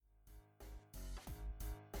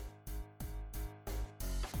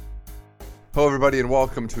Hello, everybody, and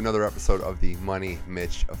welcome to another episode of the Money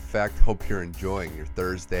Mitch Effect. Hope you're enjoying your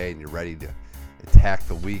Thursday and you're ready to attack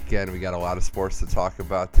the weekend. We got a lot of sports to talk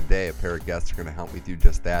about today. A pair of guests are going to help me do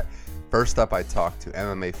just that. First up, I talked to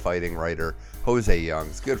MMA fighting writer Jose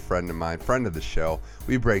Youngs, good friend of mine, friend of the show.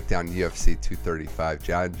 We break down UFC 235,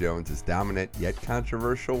 Jon Jones' dominant yet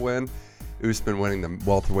controversial win. Usman winning the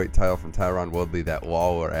welterweight title from Tyron Woodley, that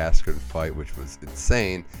Lawler-Askren fight, which was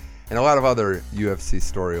insane. And a lot of other UFC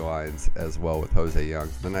storylines as well with Jose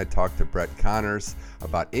Youngs. Then I talked to Brett Connors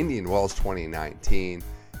about Indian Wells 2019.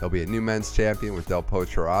 There'll be a new men's champion with Del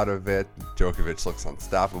Potro out of it. Djokovic looks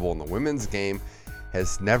unstoppable in the women's game.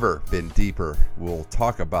 Has never been deeper. We'll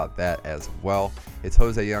talk about that as well. It's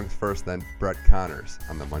Jose Youngs first, then Brett Connors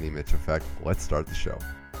on the Money Mitch Effect. Let's start the show.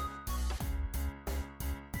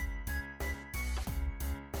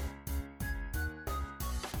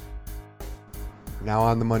 Now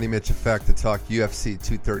on the Money Mitch Effect to talk UFC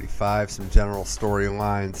 235, some general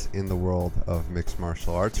storylines in the world of mixed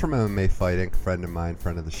martial arts from MMA fighting. Friend of mine,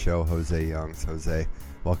 friend of the show, Jose Youngs. Jose,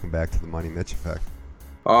 welcome back to the Money Mitch Effect.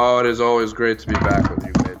 Oh, it is always great to be back with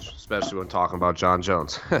you, Mitch, especially when talking about Jon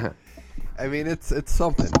Jones. I mean, it's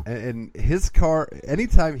something. And his card,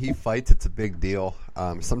 anytime he fights, it's a big deal.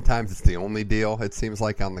 Sometimes it's the only deal, it seems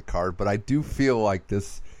like, on the card. But I do feel like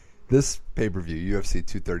this pay-per-view, UFC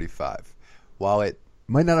 235, while it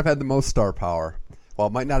might not have had the most star power, while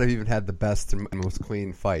it might not have even had the best and most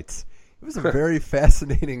clean fights, it was a very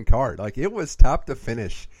fascinating card. Like, it was top to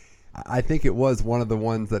finish. I think it was one of the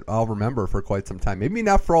ones that I'll remember for quite some time. Maybe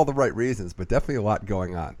not for all the right reasons, but definitely a lot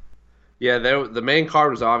going on. Yeah, the main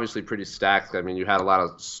card was obviously pretty stacked. I mean, you had a lot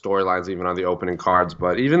of storylines even on the opening cards,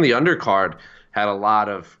 but even the undercard had a lot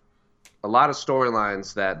of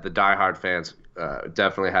storylines that the diehard fans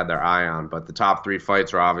definitely had their eye on. But the top three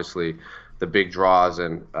fights are obviously the big draws,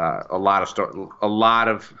 and a lot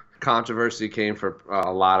of controversy came for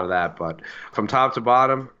a lot of that. But from top to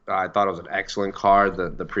bottom, I thought it was an excellent card.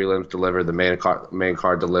 The prelims delivered, the main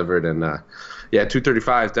card delivered, and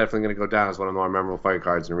 235 is definitely going to go down as one of the more memorable fight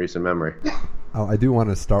cards in recent memory. Oh, I do want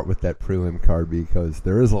to start with that prelim card because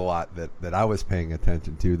there is a lot that I was paying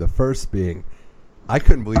attention to. The first being, I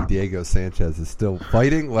couldn't believe Diego Sanchez is still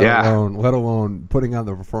fighting, let alone putting on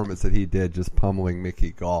the performance that he did, just pummeling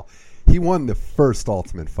Mickey Gall. He won the first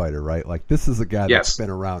Ultimate Fighter, right? Like, this is a guy that's been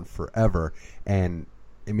around forever, and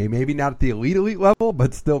maybe not at the elite level,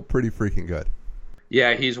 but still pretty freaking good.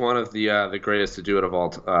 Yeah, he's one of the greatest to do it of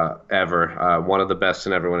all ever. One of the best to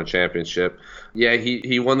never win a championship. Yeah,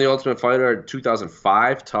 he won the Ultimate Fighter in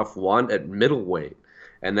 2005, TUF 1 at middleweight,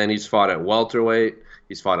 and then he's fought at welterweight.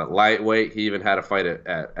 He's fought at lightweight. He even had a fight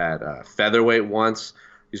at featherweight once.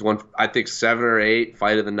 He's won, I think, 7 or 8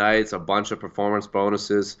 Fight of the Nights, a bunch of performance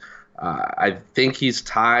bonuses. I think he's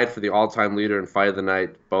tied for the all-time leader in Fight of the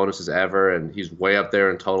Night bonuses ever, and he's way up there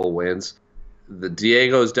in total wins. The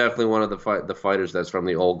Diego is definitely one of the fighters that's from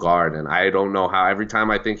the old guard, and I don't know how. Every time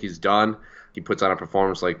I think he's done, he puts on a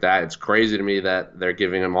performance like that. It's crazy to me that they're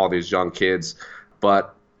giving him all these young kids,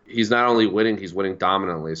 but he's not only winning, he's winning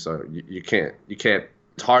dominantly. So you can't.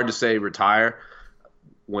 It's hard to say retire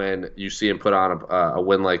when you see him put on a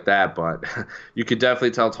win like that, but you could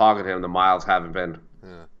definitely tell talking to him the miles haven't been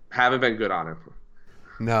good on him.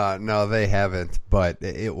 No, they haven't, but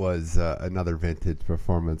it was another vintage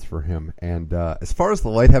performance for him. And as far as the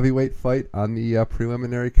light heavyweight fight on the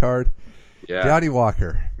preliminary card, Johnny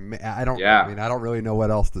Walker, I don't really know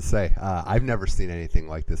what else to say. I've never seen anything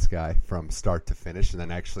like this guy from start to finish, and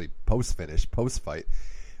then actually post-fight.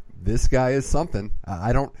 This guy is something.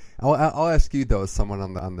 I'll ask you, though, as someone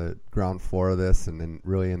on the ground floor of this and then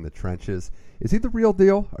really in the trenches, is he the real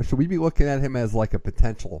deal, or should we be looking at him as like a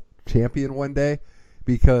potential champion one day?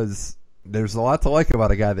 Because there's a lot to like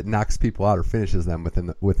about a guy that knocks people out or finishes them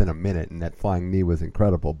within a minute, and that flying knee was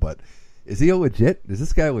incredible. But is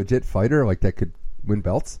this guy a legit fighter like that could win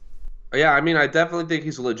belts? Yeah, I mean, I definitely think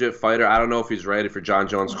he's a legit fighter. I don't know if he's ready for Jon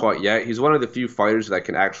Jones quite yet. He's one of the few fighters that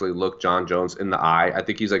can actually look Jon Jones in the eye. I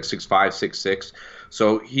think he's like 6'5", 6'6".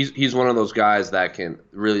 So he's one of those guys that can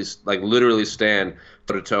really, like, literally stand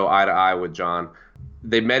toe-to-toe, eye-to-eye with Jon.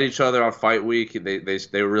 They met each other on fight week. They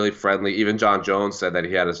were really friendly. Even Jon Jones said that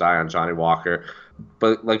he had his eye on Johnny Walker.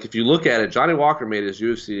 But, like, if you look at it, Johnny Walker made his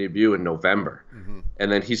UFC debut in November. Mm-hmm.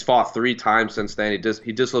 And then he's fought 3 times since then.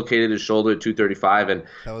 He dislocated his shoulder at 235. And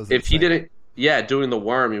if he didn't, doing the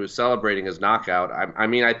worm, he was celebrating his knockout. I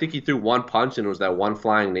mean, I think he threw one punch and it was that one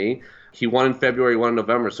flying knee. He won in February, won in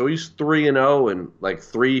November. So he's 3-0 in like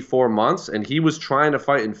 3-4 months. And he was trying to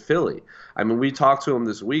fight in Philly. I mean, we talked to him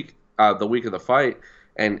this week, the week of the fight.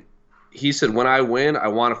 And he said, when I win, I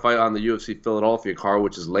want to fight on the UFC Philadelphia card,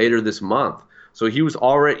 which is later this month. So he was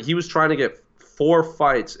trying to get 4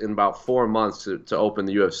 fights in about 4 months to open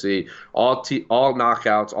the UFC. All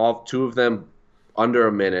knockouts, 2 of them under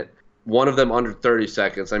a minute, one of them under 30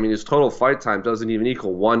 seconds. I mean, his total fight time doesn't even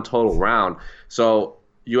equal 1 total round. So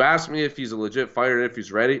you asked me if he's a legit fighter and if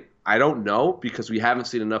he's ready. I don't know, because we haven't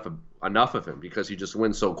seen enough of him, because he just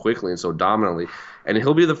wins so quickly and so dominantly. And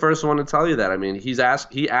he'll be the first one to tell you that. I mean, he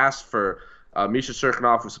asked for Misha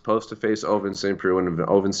Cirkunov was supposed to face Ovince St. Preux, and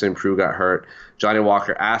Ovince St. Preux got hurt. Johnny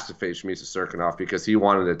Walker asked to face Misha Cirkunov because he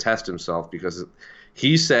wanted to test himself, because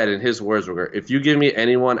he said, in his words, if you give me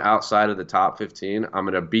anyone outside of the top 15, I'm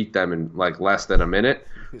going to beat them in like less than a minute.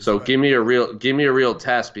 So give me a real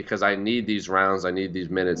test, because I need these rounds, I need these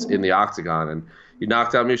minutes in the octagon. And he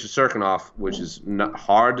knocked out Misha Cirkunov, which is not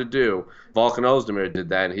hard to do. Volkan Ozdemir did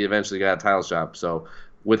that, and he eventually got a title shot. So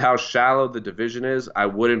with how shallow the division is, I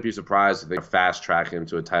wouldn't be surprised if they fast track him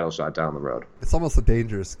to a title shot down the road. It's almost a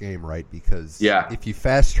dangerous game, right? Because if you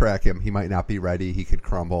fast track him, he might not be ready. He could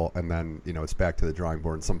crumble, and then it's back to the drawing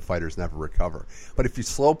board, and some fighters never recover. But if you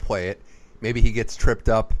slow play it, maybe he gets tripped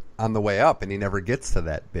up on the way up, and he never gets to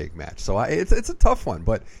that big match. So it's a tough one,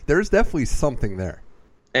 but there's definitely something there.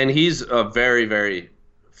 And he's a very, very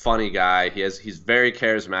funny guy. He's very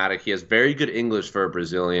charismatic. He has very good English for a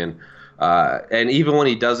Brazilian. And even when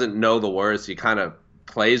he doesn't know the words, he kind of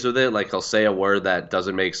plays with it. Like, he'll say a word that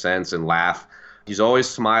doesn't make sense and laugh. He's always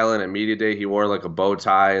smiling. At media day, he wore like a bow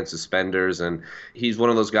tie and suspenders. And he's one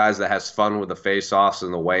of those guys that has fun with the face-offs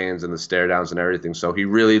and the weigh-ins and the stare-downs and everything. So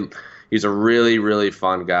he's a really, really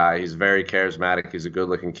fun guy. He's very charismatic. He's a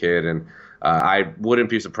good-looking kid. And I wouldn't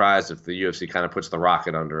be surprised if the UFC kind of puts the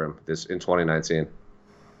rocket under him in 2019.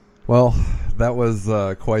 Well, that was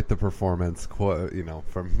quite the performance,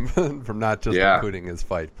 from not just including his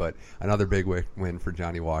fight, but another big win for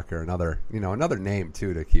Johnny Walker. Another name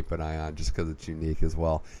too to keep an eye on, just because it's unique as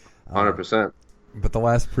well. 100%. But the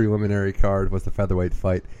last preliminary card was the featherweight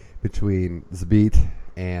fight between Zabit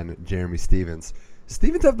and Jeremy Stephens.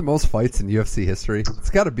 Stevens have the most fights in UFC history. It's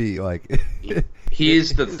got to be like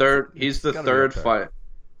he's the third. He's the third fight.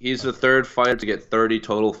 He's the third fighter to get 30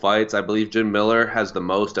 total fights. I believe Jim Miller has the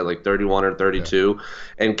most at like 31 or 32. Yeah.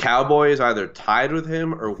 And Cowboy is either tied with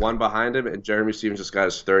him or one behind him, and Jeremy Stephens just got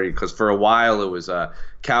his 30. Because for a while it was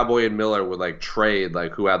Cowboy and Miller would like trade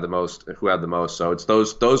like who had the most. So it's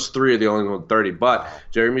those three are the only one 30. But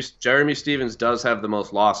Jeremy Stephens does have the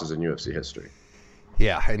most losses in UFC history.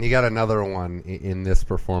 Yeah, and he got another one in this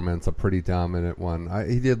performance, a pretty dominant one.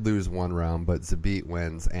 He did lose one round, but Zabit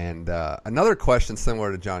wins. And another question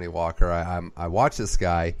similar to Johnny Walker. I watch this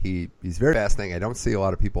guy. He's very fascinating. I don't see a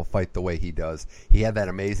lot of people fight the way he does. He had that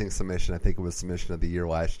amazing submission. I think it was submission of the year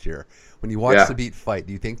last year. When you watch Zabit fight,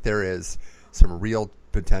 do you think there is some real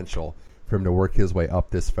potential for him to work his way up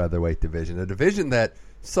this featherweight division? A division that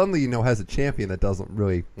suddenly has a champion that doesn't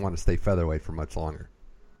really want to stay featherweight for much longer.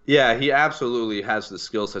 Yeah, he absolutely has the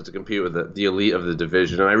skill set to compete with the elite of the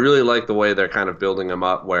division. And I really like the way they're kind of building him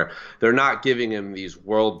up, where they're not giving him these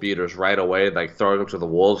world beaters right away, like throwing him to the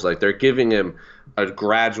wolves. Like, they're giving him a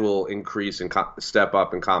gradual increase and step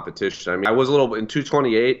up in competition. I mean, I was in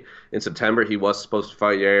 228 in September, he was supposed to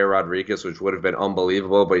fight Yair Rodriguez, which would have been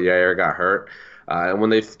unbelievable, but Yair got hurt. And when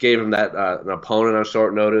they gave him that an opponent on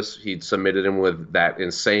short notice, he submitted him with that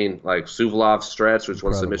insane Suvolov stretch, which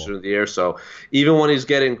was submission of the year. So even when he's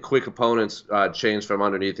getting quick opponents changed from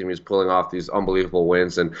underneath him, he's pulling off these unbelievable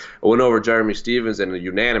wins. And I went over Jeremy Stephens in a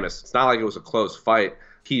unanimous. It's not like it was a close fight.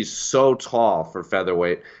 He's so tall for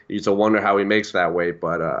featherweight. It's a wonder how he makes that weight.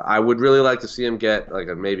 But I would really like to see him get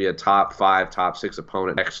maybe a top 5, top 6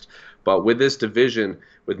 opponent next. But with this division,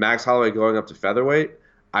 with Max Holloway going up to featherweight,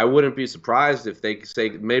 I wouldn't be surprised if they say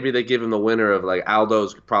maybe they give him the winner of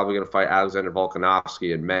Aldo's probably going to fight Alexander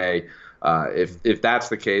Volkanovski in May. If that's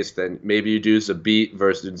the case, then maybe you do Zabit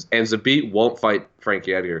versus, and Zabit won't fight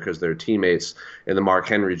Frankie Edgar because they're teammates in the Mark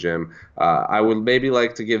Henry gym. I would maybe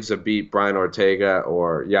like to give Zabit Brian Ortega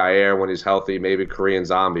or Yair when he's healthy, maybe Korean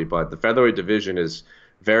Zombie. But the featherweight division is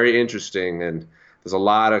very interesting, and there's a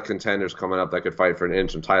lot of contenders coming up that could fight for an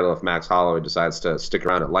interim title if Max Holloway decides to stick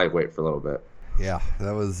around at lightweight for a little bit. Yeah,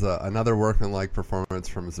 that was another workmanlike performance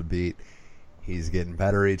from Zabit. He's getting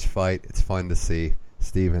better each fight. It's fun to see.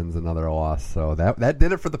 Stephens, another loss. So that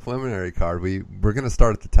did it for the preliminary card. We're going to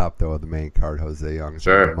start at the top, though, of the main card, Jose Young.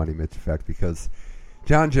 Sure. The Money Mitch Effect, because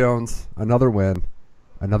John Jones, another win,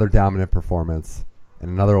 another dominant performance, and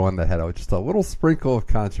another one that had just a little sprinkle of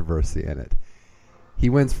controversy in it. He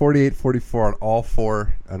wins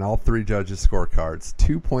 48-44 on all three judges' scorecards.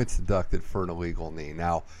 2 points deducted for an illegal knee.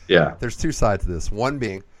 Now, there's two sides to this. One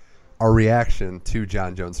being, our reaction to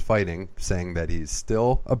John Jones fighting, saying that he's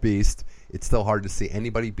still a beast. It's still hard to see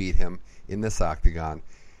anybody beat him in this octagon.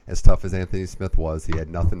 As tough as Anthony Smith was, he had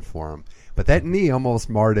nothing for him. But that knee almost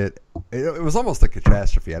marred it. It was almost a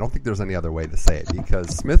catastrophe. I don't think there's any other way to say it,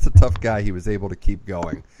 because Smith's a tough guy. He was able to keep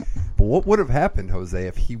going. But what would have happened, Jose,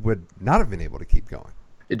 if he would not have been able to keep going?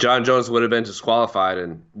 John Jones would have been disqualified,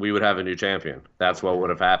 and we would have a new champion. That's what would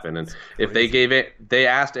have happened. And if they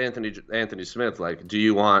asked Anthony Smith, like, do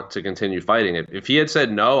you want to continue fighting? If he had said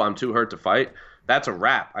no, I'm too hurt to fight, that's a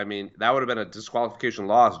wrap. I mean, that would have been a disqualification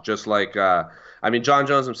loss, just like John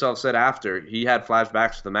Jones himself said after he had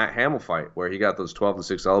flashbacks to the Matt Hamill fight where he got those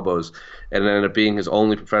 12-6 elbows, and it ended up being his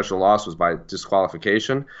only professional loss was by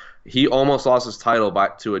disqualification. He almost lost his title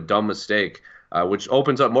to a dumb mistake. Which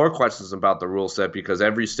opens up more questions about the rule set, because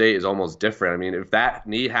every state is almost different. I mean, if that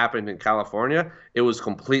knee happened in California, it was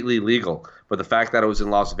completely legal. But the fact that it was in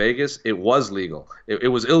Las Vegas, it was legal. It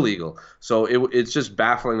was illegal. So it's just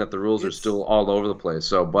baffling that the rules are still all over the place.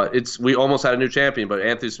 So, but we almost had a new champion, but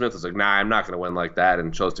Anthony Smith was like, nah, I'm not going to win like that,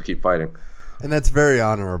 and chose to keep fighting. And that's very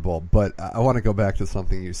honorable, but I want to go back to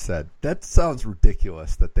something you said. That sounds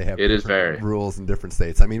ridiculous that they have rules in different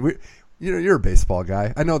states. I mean, you're a baseball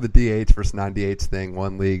guy. I know the DH versus non-DH thing,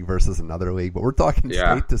 one league versus another league, but we're talking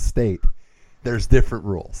state to state. There's different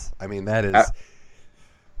rules. I mean, that is,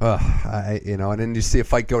 and then you see a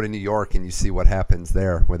fight go to New York, and you see what happens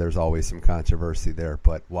there, where there's always some controversy there.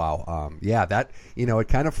 But wow, that it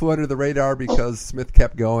kind of flew under the radar because Smith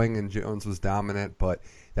kept going and Jones was dominant, but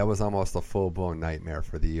that was almost a full-blown nightmare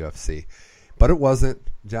for the UFC. But it wasn't.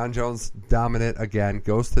 John Jones dominant again,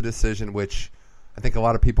 goes to decision, which I think a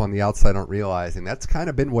lot of people on the outside aren't realizing that's kind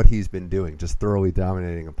of been what he's been doing, just thoroughly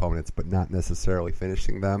dominating opponents, but not necessarily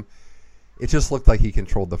finishing them. It just looked like he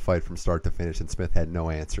controlled the fight from start to finish, and Smith had no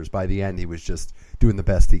answers. By the end, he was just doing the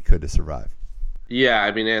best he could to survive. Yeah,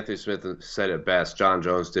 I mean, Anthony Smith said it best. John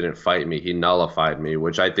Jones didn't fight me; he nullified me,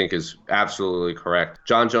 which I think is absolutely correct.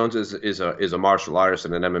 John Jones is a martial artist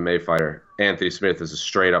and an MMA fighter. Anthony Smith is a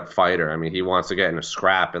straight up fighter. I mean, he wants to get in a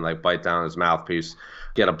scrap and like bite down his mouthpiece,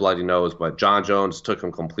 get a bloody nose. But John Jones took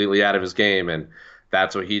him completely out of his game, and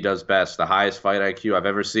that's what he does best. The highest fight IQ I've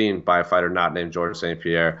ever seen by a fighter not named Georges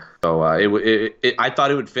St-Pierre. So I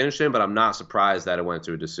thought it would finish him, but I'm not surprised that it went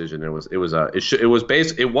to a decision. It was a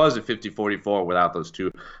 50-44 without those 2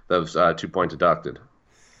 points deducted.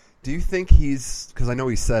 Do you think because I know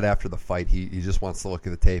he said after the fight he just wants to look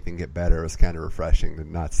at the tape and get better. It was kind of refreshing to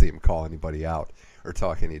not see him call anybody out or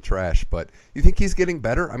talk any trash. But you think he's getting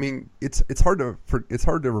better? I mean, it's hard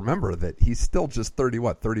to remember that he's still just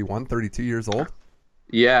 31, 32 years old.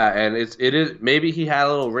 Yeah, and it is maybe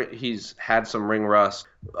he's had some ring rust.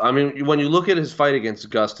 I mean, when you look at his fight against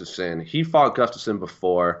Gustafsson, he fought Gustafsson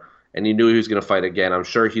before, and he knew he was going to fight again. I'm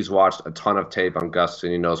sure he's watched a ton of tape on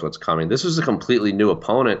Gustafsson. He knows what's coming. This is a completely new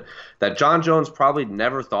opponent that John Jones probably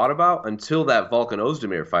never thought about until that Volkan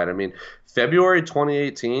Ozdemir fight. I mean, February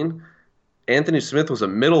 2018, Anthony Smith was a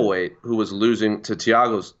middleweight who was losing to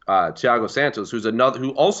Thiago Santos, who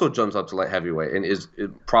also jumps up to light heavyweight and is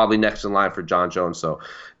probably next in line for John Jones. So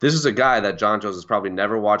this is a guy that John Jones has probably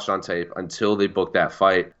never watched on tape until they booked that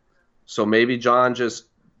fight. So maybe John just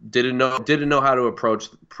didn't know how to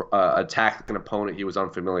attack an opponent he was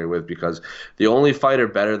unfamiliar with, because the only fighter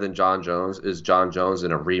better than John Jones is John Jones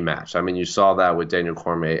in a rematch. I mean, you saw that with Daniel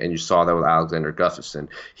Cormier, and you saw that with Alexander Gustafsson.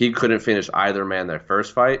 He couldn't finish either man their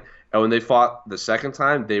first fight. And when they fought the second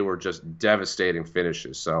time, they were just devastating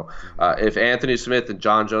finishes. So if Anthony Smith and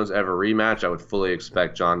John Jones ever rematch, I would fully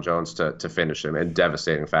expect John Jones to finish him in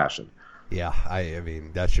devastating fashion. Yeah, I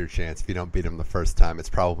mean, that's your chance. If you don't beat him the first time, it's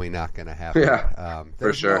probably not going to happen. Yeah,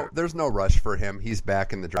 for sure. There's no rush for him. He's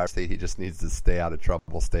back in the driver's seat. He just needs to stay out of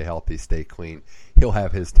trouble, stay healthy, stay clean. He'll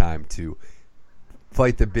have his time to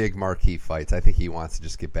fight the big marquee fights. I think he wants to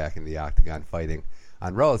just get back in the octagon fighting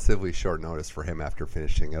on relatively short notice for him after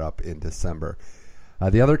finishing it up in December.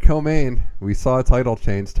 The other co-main, we saw a title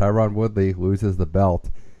change. Tyron Woodley loses the belt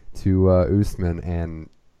to Usman, and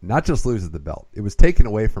not just loses the belt. It was taken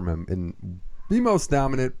away from him in the most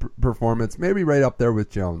dominant performance, maybe right up there with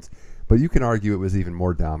Jones. But you can argue it was even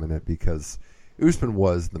more dominant because Usman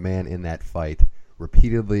was the man in that fight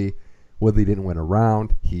repeatedly. Woodley didn't win a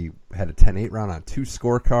round. He had a 10-8 round on 2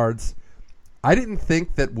 scorecards. I didn't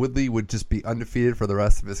think that Woodley would just be undefeated for the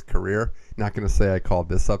rest of his career. Not going to say I called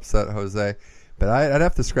this upset, Jose, but I'd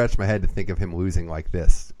have to scratch my head to think of him losing like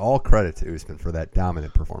this. All credit to Usman for that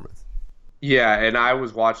dominant performance. Yeah, and I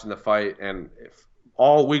was watching the fight, and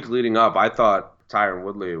all week leading up, I thought Tyron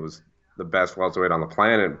Woodley was the best welterweight on the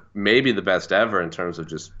planet, maybe the best ever in terms of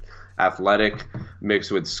just athletic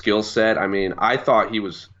mixed with skill set. I mean, I thought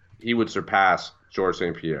he would surpass Georges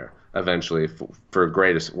St-Pierre. eventually for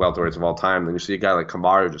greatest welterweights of all time. Then you see a guy like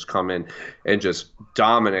Kamaru just come in and just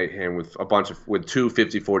dominate him with two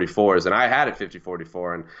 50-44s. And I had it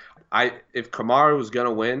 50-44. And if Kamaru was going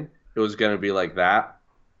to win, it was going to be like that.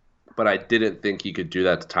 But I didn't think he could do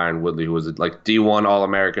that to Tyron Woodley, who was like D1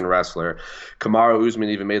 All-American wrestler. Kamaru Usman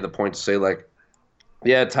even made the point to say, like,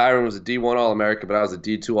 yeah, Tyron was a D1 All-American, but I was a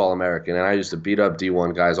D2 All-American, and I used to beat up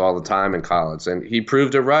D1 guys all the time in college. And he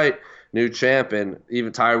proved it right, new champ. And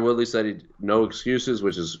even Tyron Woodley said he no excuses,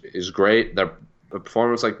 which is great. A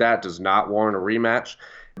performance like that does not warrant a rematch.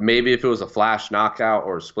 Maybe if it was a flash knockout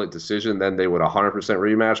or a split decision, then they would 100%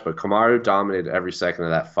 rematch. But Kamaru dominated every second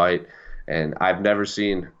of that fight. And I've never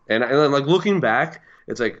seen – and then, like, looking back,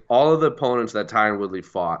 it's like all of the opponents that Tyron Woodley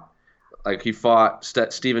fought, like he fought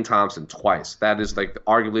Stephen Thompson twice. That is, like,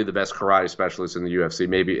 arguably the best karate specialist in the UFC,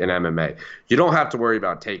 maybe in MMA. You don't have to worry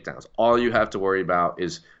about takedowns. All you have to worry about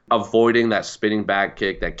is avoiding that spinning back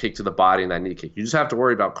kick, that kick to the body, and that knee kick. You just have to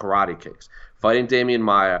worry about karate kicks. Fighting Damian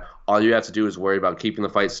Maia, all you have to do is worry about keeping the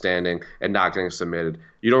fight standing and not getting submitted.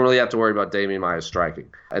 You don't really have to worry about Damian Maia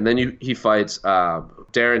striking. And then he fights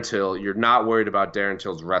Darren Till. You're not worried about Darren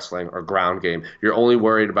Till's wrestling or ground game. You're only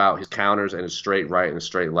worried about his counters and his straight right and his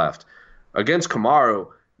straight left. Against Kamaru,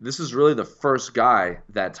 this is really the first guy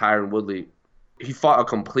that Tyron Woodley, he fought a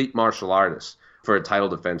complete martial artist for a title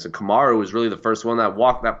defense. And Kamaru was really the first one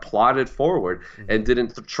that plotted forward and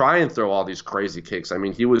didn't try and throw all these crazy kicks. I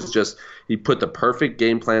mean, he put the perfect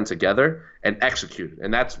game plan together and executed.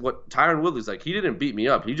 And that's what Tyron Woodley's like. He didn't beat me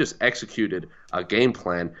up. He just executed a game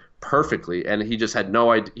plan perfectly. And he just had no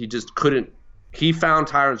idea. He just couldn't. He found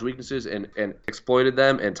Tyron's weaknesses and exploited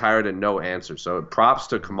them, and Tyron had no answer. So props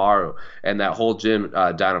to Kamaru and that whole gym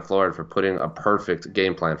down in Florida for putting a perfect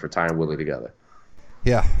game plan for Tyron Woodley together.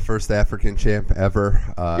 Yeah, first African champ ever.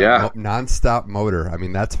 Non-stop motor. I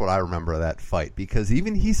mean, that's what I remember of that fight. Because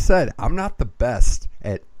even he said, I'm not the best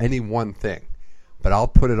at any one thing, but I'll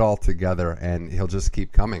put it all together, and he'll just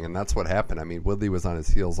keep coming. And that's what happened. I mean, Woodley was on his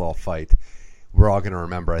heels all fight. We're all going to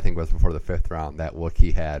remember, I think it was before the 5th round, that look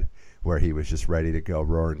he had where he was just ready to go,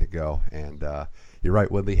 roaring to go. And you're right,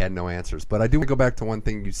 Woodley had no answers. But I do want to go back to one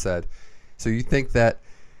thing you said. So you think that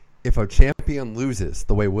if a champion loses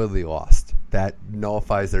the way Woodley lost, that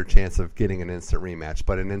nullifies their chance of getting an instant rematch,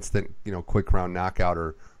 but an instant, quick round knockout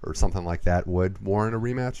or something like that would warrant a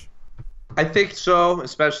rematch? I think so,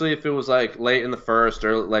 especially if it was like late in the first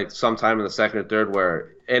or like sometime in the second or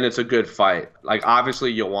third and it's a good fight. Like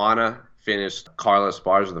obviously Joanna finished Carla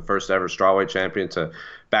Esparza, the first ever strawweight champion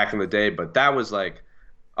back in the day, but that was like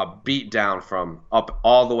a beat down from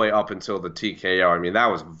all the way up until the TKO. I mean,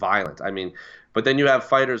 that was violent. I mean, but then you have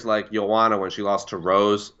fighters like Joanna when she lost to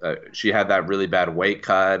Rose. She had that really bad weight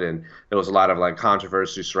cut, and there was a lot of like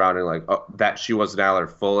controversy surrounding that she wasn't at her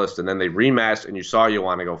fullest. And then they rematched, and you saw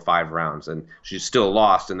Joanna go 5 rounds, and she still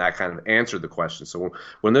lost, and that kind of answered the question. So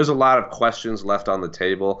when there's a lot of questions left on the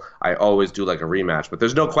table, I always do like a rematch. But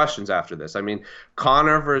there's no questions after this. I mean,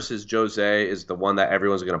 Conor versus Jose is the one that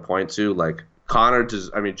everyone's going to point to. Like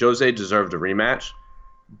Jose deserved a rematch,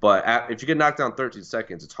 but if you get knocked down 13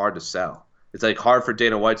 seconds, it's hard to sell. It's like hard for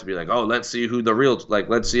Dana White to be like, oh, let's see who the real,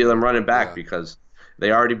 let's see them running back because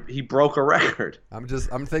he broke a record. I'm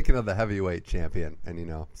thinking of the heavyweight champion, and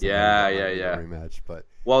rematch. But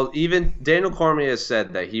even Daniel Cormier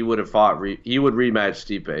said that he would have he would rematch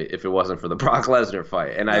Stipe if it wasn't for the Brock Lesnar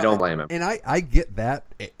fight, and I don't blame him. And I get that,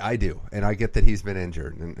 I do, and I get that he's been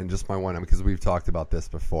injured, and just my one, because we've talked about this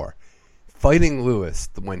before. Fighting Lewis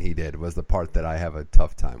when he did was the part that I have a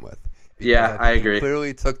tough time with. Yeah, I agree. He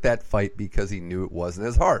clearly took that fight because he knew it wasn't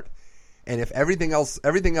as hard. And if everything else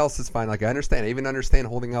is fine, like I even understand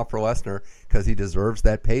holding out for Lesnar because he deserves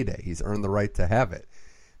that payday. He's earned the right to have it.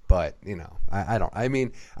 But, I don't. I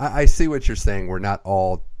mean, I see what you're saying. Where not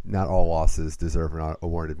all losses deserve an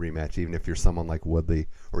awarded rematch, even if you're someone like Woodley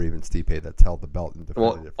or even Stipe that's held the belt and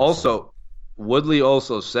defended it. Also, Woodley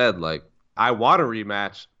also said, like, I want a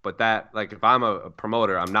rematch, but that, like, if I'm a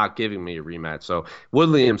promoter, I'm not giving me a rematch. So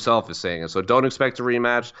Woodley himself is saying it. So don't expect a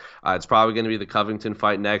rematch. It's probably going to be the Covington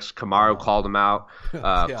fight next. Kamaru called him out.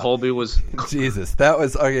 Colby was Jesus. That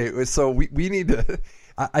was okay. So we need to.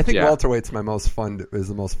 I think welterweight's the most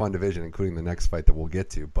fun division, including the next fight that we'll get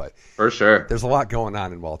to. But for sure, there's a lot going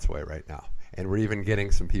on in welterweight right now, and we're even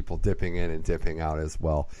getting some people dipping in and dipping out as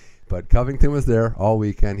well. But Covington was there all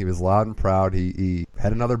weekend. He was loud and proud. He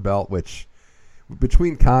had another belt, which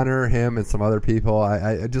between Conor, him, and some other people,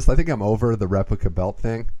 I think I'm over the replica belt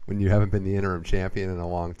thing when you haven't been the interim champion in a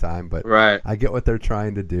long time. But right. I get what they're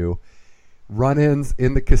trying to do. Run-ins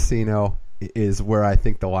in the casino is where I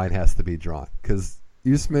think the line has to be drawn because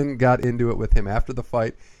Usman got into it with him after the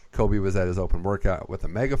fight, Kobe was at his open workout with a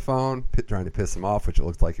megaphone, trying to piss him off, which it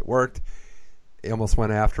looked like it worked. He almost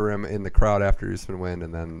went after him in the crowd after Usman win,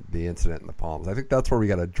 and then the incident in the Palms. I think that's where we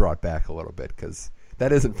got to draw it back a little bit, because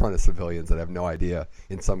that is in front of civilians that have no idea,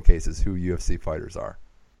 in some cases, who UFC fighters are.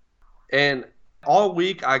 And all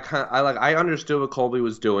week, I understood what Colby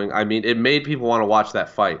was doing. I mean, it made people want to watch that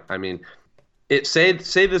fight. I mean, say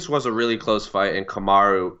this was a really close fight and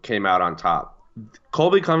Kamaru came out on top.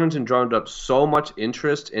 Colby Covington drummed up so much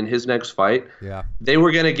interest in his next fight. Yeah, they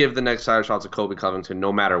were going to give the next title shot to Colby Covington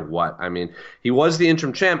no matter what. I mean, he was the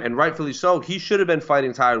interim champ, and rightfully so. He should have been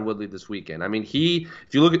fighting Tyron Woodley this weekend. I mean, if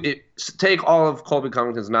you look at it, take all of Colby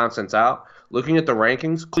Covington's nonsense out, looking at the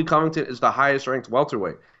rankings, Colby Covington is the highest ranked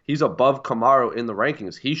welterweight. He's above Kamaru in the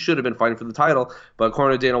rankings. He should have been fighting for the title, but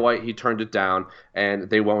according to Dana White, he turned it down, and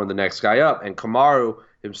they went with the next guy up. And Kamaru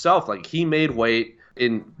himself, he made weight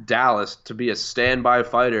in Dallas to be a standby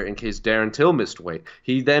fighter in case Darren Till missed weight.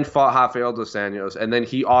 He then fought Rafael dos Anjos, and then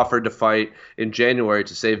he offered to fight in January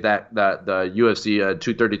to save the UFC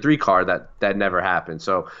 233 card that never happened.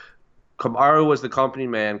 So Kamaru was the company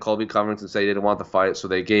man. Colby Covington said he didn't want the fight, so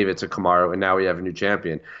they gave it to Kamaru, and now we have a new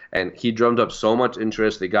champion. And he drummed up so much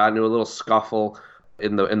interest. They got into a little scuffle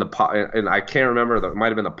in and I can't remember, it might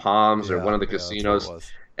have been the Palms or one of the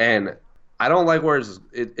casinos. And I don't like where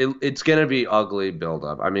it's going to be ugly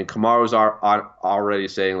build-up. I mean, Kamaru's already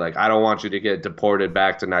saying, I don't want you to get deported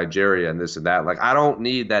back to Nigeria and this and that. I don't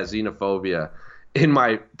need that xenophobia in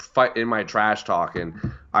my trash talk, and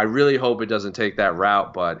I really hope it doesn't take that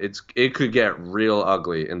route, but it could get real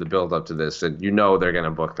ugly in the build-up to this, and they're going to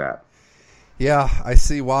book that. Yeah, I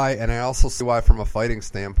see why, and I also see why from a fighting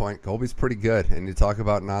standpoint. Colby's pretty good, and you talk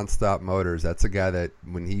about nonstop motors. That's a guy that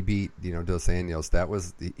when he beat Dos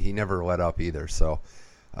Anjos, he never let up either. So,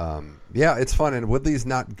 yeah, it's fun, and Woodley's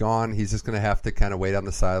not gone. He's just going to have to kind of wait on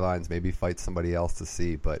the sidelines, maybe fight somebody else to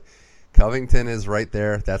see. But Covington is right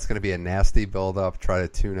there. That's going to be a nasty build-up. Try to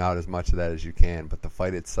tune out as much of that as you can, but the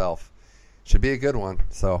fight itself should be a good one.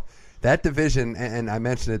 So that division, and I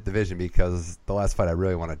mentioned it division because the last fight I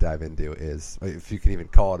really want to dive into is, if you can even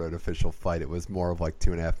call it an official fight, it was more of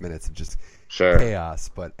 2.5 minutes of just chaos.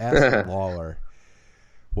 But Askren Lawler,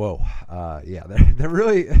 whoa, yeah, they're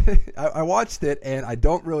really. I watched it and I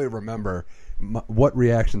don't really remember what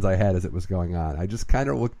reactions I had as it was going on. I just kind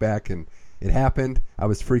of looked back and it happened. I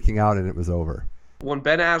was freaking out and it was over. When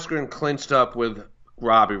Ben Askren clinched up with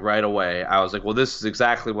Robbie right away, I was like, well, this is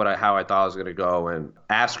exactly how I thought it was going to go. And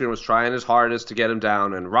Askren was trying his hardest to get him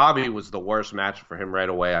down, and Robbie was the worst match for him right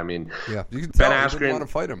away. I mean, yeah, you can tell Ben Askren didn't want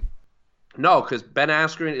to fight him. No, because Ben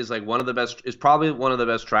Askren is probably one of the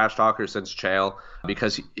best trash talkers since Chael,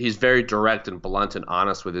 because he's very direct and blunt and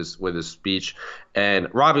honest with his speech. And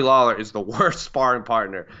Robbie Lawler is the worst sparring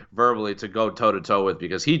partner verbally to go toe to toe with,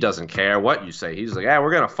 because he doesn't care what you say. He's like, yeah,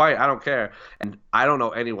 we're gonna fight. I don't care. And I don't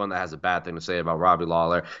know anyone that has a bad thing to say about Robbie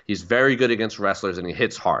Lawler. He's very good against wrestlers and he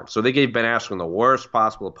hits hard. So they gave Ben Askren the worst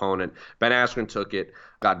possible opponent. Ben Askren took it,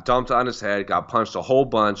 got dumped on his head, got punched a whole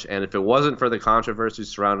bunch, and if it wasn't for the controversy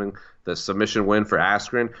surrounding the submission win for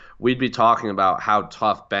Askren, we'd be talking about how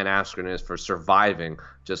tough Ben Askren is for surviving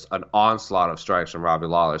just an onslaught of strikes from Robbie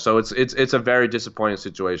Lawler. So it's a very disappointing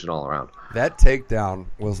situation all around. That takedown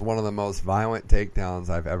was one of the most violent takedowns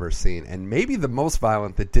I've ever seen, and maybe the most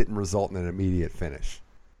violent that didn't result in an immediate finish.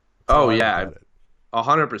 Oh, yeah.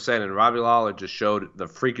 100%, and Robbie Lawler just showed the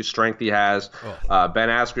freakish strength he has. Ben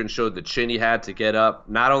Askren showed the chin he had to get up,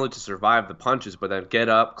 not only to survive the punches, but then get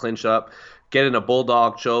up, clinch up, get in a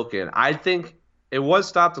bulldog choke. And I think it was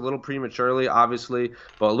stopped a little prematurely, obviously,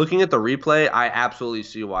 but looking at the replay, I absolutely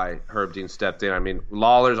see why Herb Dean stepped in. I mean,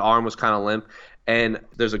 Lawler's arm was kind of limp, and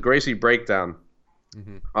there's a Gracie breakdown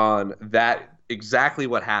on that, exactly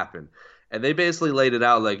what happened. And they basically laid it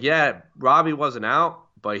out like, yeah, Robbie wasn't out,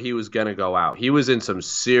 but he was going to go out. He was in some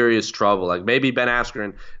serious trouble. Like, maybe Ben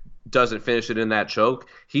Askren doesn't finish it in that choke.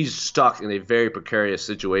 He's stuck in a very precarious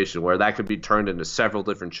situation where that could be turned into several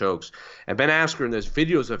different chokes. And Ben Askren, there's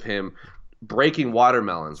videos of him breaking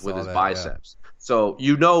watermelons with his biceps. Yeah.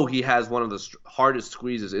 So he has one of the hardest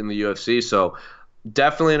squeezes in the UFC. So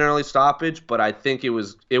definitely an early stoppage, but I think it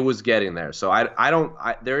was getting there. So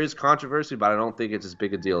there is controversy, but I don't think it's as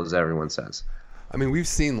big a deal as everyone says. I mean, we've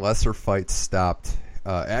seen lesser fights stopped.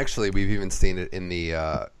 Actually, we've even seen it in the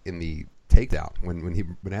takedown when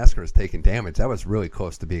Askren was taking damage. That was really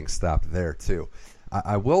close to being stopped there too.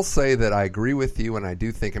 I will say that I agree with you, and I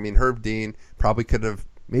do think, Herb Dean probably could have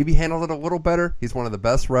maybe handled it a little better. He's one of the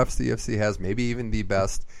best refs the UFC has, maybe even the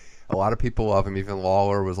best. A lot of people love him. Even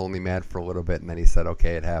Lawler was only mad for a little bit, and then he said,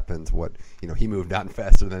 okay, it happens. He moved on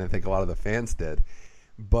faster than I think a lot of the fans did.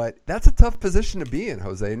 But that's a tough position to be in,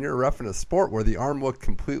 Jose. And you're a ref in a sport where the arm looked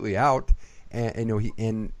completely out, and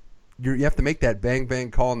you have to make that bang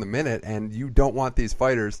bang call in the minute, and you don't want these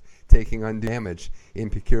fighters taking undue damage in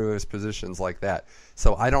precarious positions like that.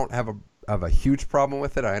 So I don't have a huge problem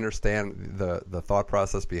with it. I understand the thought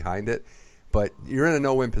process behind it, but you're in a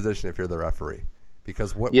no-win position if you're the referee.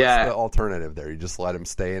 Because what's the alternative there? You just let him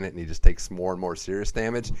stay in it, and he just takes more and more serious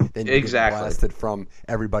damage. Then you get blasted from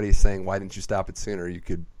everybody saying, "Why didn't you stop it sooner? He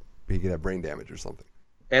could have brain damage or something."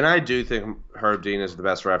 And I do think Herb Dean is the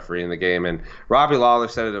best referee in the game. And Robbie Lawler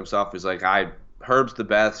said it himself. He's like, Herb's the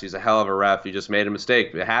best. He's a hell of a ref. He just made a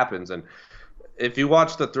mistake. It happens. And if you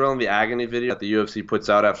watch the Thrill and the Agony video that the UFC puts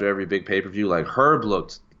out after every big pay-per-view, like Herb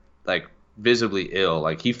looked like visibly ill.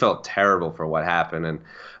 Like he felt terrible for what happened. And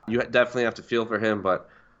you definitely have to feel for him. But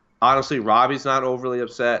honestly, Robbie's not overly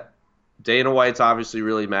upset. Dana White's obviously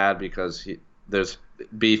really mad because there's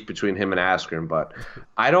beef between him and Askren. But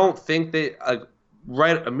I don't think they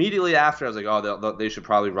right immediately after, I was like, oh, they should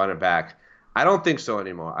probably run it back. I don't think so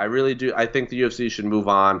anymore. I really do. I think the UFC should move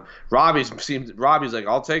on. Robbie's like,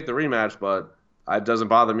 I'll take the rematch, but it doesn't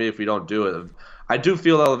bother me if we don't do it. I do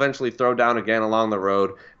feel they'll eventually throw down again along the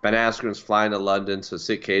road. Ben Askren's flying to London to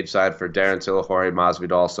sit cage side for Darren Till, Jorge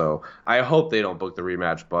Masvidal. So I hope they don't book the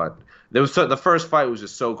rematch. But the first fight was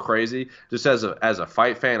just so crazy. Just as a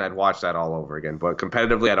fight fan, I'd watch that all over again. But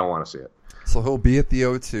competitively, I don't want to see it. So he'll be at the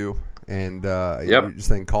O2, and you're just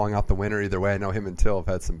saying calling out the winner either way. I know him and Till have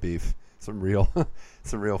had some beef, some real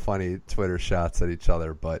funny Twitter shots at each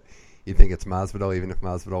other. But you think it's Masvidal even if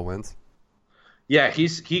Masvidal wins? Yeah,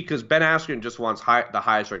 because Ben Askren just wants the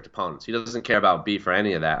highest ranked opponents. He doesn't care about beef or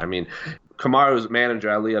any of that. I mean, Kamaru's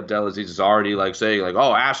manager Ali Abdelaziz is already saying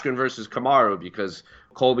oh, Askren versus Kamaru because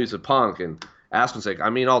Colby's a punk, and Askren's like, I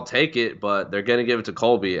mean, I'll take it, but they're gonna give it to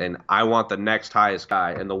Colby, and I want the next highest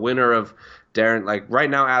guy. And the winner of Darren, right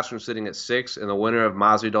now Askren's sitting at 6, and the winner of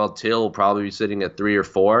Masvidal Till will probably be sitting at 3 or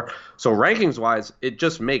 4. So rankings wise, it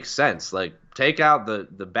just makes sense. Take out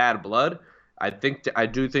the bad blood. I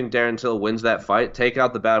do think Darren Till wins that fight. Take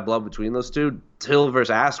out the bad blood between those two. Till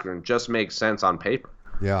versus Askren just makes sense on paper.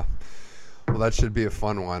 Yeah. Well, that should be a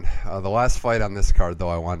fun one. The last fight on this card, though,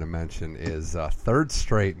 I wanted to mention is third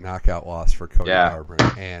straight knockout loss for Cody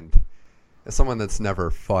Garbrandt. And as someone that's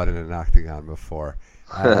never fought in an octagon before,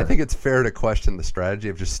 I think it's fair to question the strategy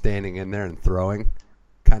of just standing in there and throwing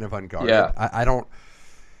kind of unguarded. Yeah.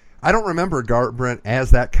 I don't remember Garbrandt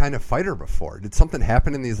as that kind of fighter before. Did something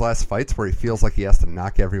happen in these last fights where he feels like he has to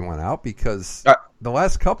knock everyone out? Because the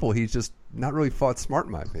last couple, he's just not really fought smart,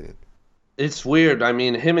 in my opinion. It's weird. I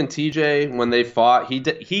mean, him and TJ, when they fought,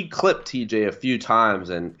 he clipped TJ a few times,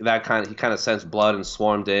 and he kind of sensed blood and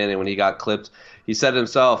swarmed in. And when he got clipped, he said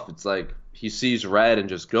himself, it's like he sees red and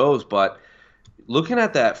just goes. But looking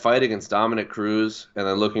at that fight against Dominic Cruz and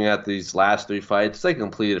then looking at these last 3 fights, it's like a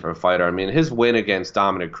completely different fighter. I mean, his win against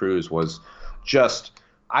Dominic Cruz was just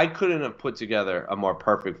 – I couldn't have put together a more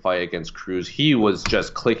perfect fight against Cruz. He was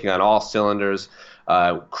just clicking on all cylinders.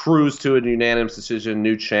 Cruz to a unanimous decision,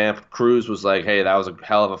 new champ. Cruz was like, hey, that was a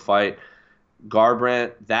hell of a fight.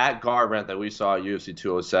 Garbrandt that we saw at UFC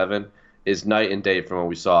 207 is night and day from what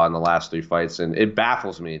we saw in the last 3 fights, and it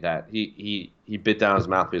baffles me that he bit down his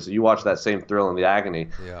mouthpiece. You watch that same Thrill and the Agony,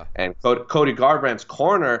 and Cody Garbrandt's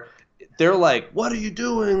corner, they're like, "What are you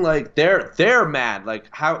doing?" Like they're mad, like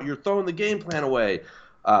how you're throwing the game plan away.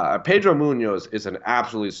 Pedro Munoz is an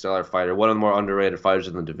absolutely stellar fighter, one of the more underrated fighters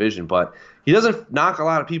in the division, but he doesn't knock a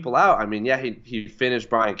lot of people out. I mean, yeah, he finished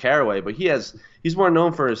Brian Caraway, but he's more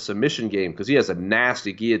known for his submission game because he has a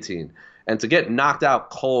nasty guillotine. And to get knocked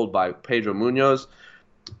out cold by Pedro Munoz,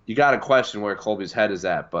 you got to question where Colby's head is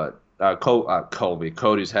at. But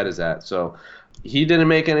Cody's head is at. So he didn't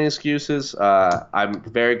make any excuses. I'm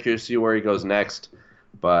very curious to see where he goes next.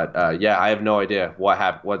 But I have no idea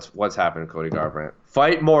what's happened to Cody Garbrandt.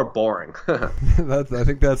 Fight more boring. I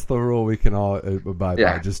think that's the rule we can all abide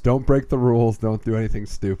by. Just don't break the rules. Don't do anything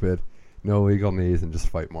stupid. No legal knees, and just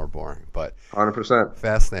fight more boring. But 100%.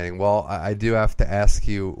 Fascinating. Well, I do have to ask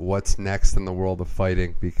you what's next in the world of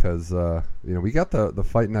fighting because we got the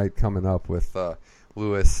fight night coming up with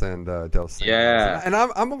Lewis and Dos Santos. Yeah. And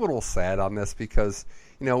I'm a little sad on this because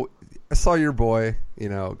I saw your boy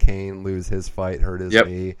Kane lose his fight, hurt his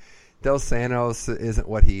knee. Dos Santos isn't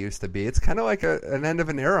what he used to be. It's kind of like an end of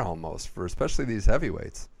an era almost for especially these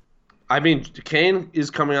heavyweights. I mean, Kane is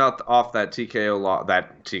coming out off that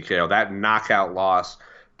that knockout loss,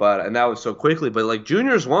 and that was so quickly. But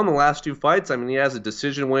Junior's won the last 2 fights. I mean, he has a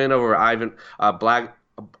decision win over Ivan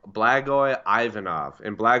Blagoy Ivanov.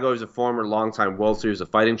 And Blagoy is a former longtime World Series of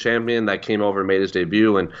Fighting champion that came over and made his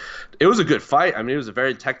debut. And it was a good fight. I mean, it was a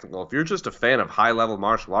very technical. If you're just a fan of high-level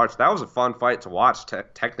martial arts, that was a fun fight to watch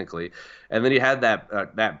technically. And then he had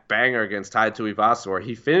that banger against Tai Tuivasa where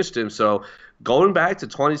he finished him. So going back to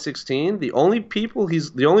 2016, the only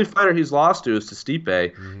fighter he's lost to is to Stipe.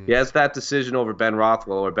 Mm-hmm. He has that decision over Ben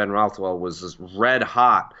Rothwell, where Ben Rothwell was just red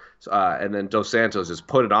hot, and then Dos Santos just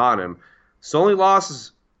put it on him. His only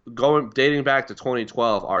losses dating back to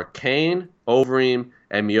 2012 are Kane, Overeem,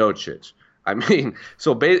 and Miocic. I mean,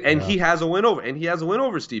 he has a win over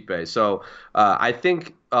Stipe. So I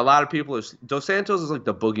think a lot of people Dos Santos is like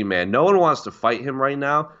the boogeyman. No one wants to fight him right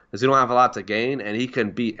now because he don't have a lot to gain, and he can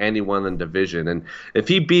beat anyone in the division. And if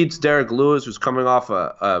he beats Derek Lewis, who's coming off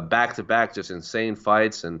a back-to-back just insane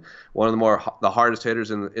fights and one of the hardest hitters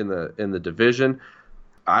in the division.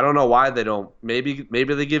 I don't know why they don't. Maybe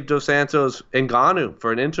they give Dos Santos Ngannou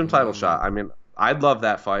for an interim title shot. I mean, I'd love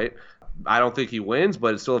that fight. I don't think he wins,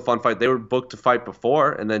 but it's still a fun fight. They were booked to fight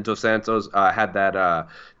before, and then Dos Santos had that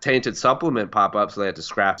tainted supplement pop up, so they had to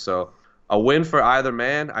scrap. So a win for either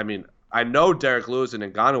man. I mean, I know Derek Lewis and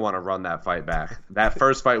Ngannou want to run that fight back. That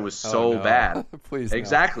first fight was so bad. Please,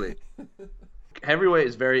 exactly. Heavyweight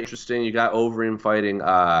is very interesting. You got Overeem fighting,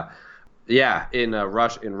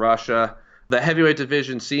 in Russia. The heavyweight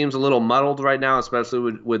division seems a little muddled right now,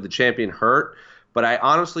 especially with the champion hurt. But I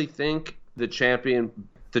honestly think the champion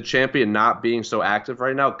not being so active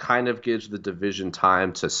right now kind of gives the division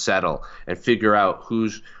time to settle and figure out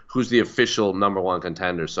who's the official number one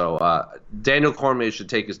contender. So Daniel Cormier should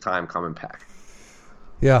take his time coming back.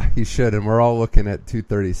 Yeah, he should, and we're all looking at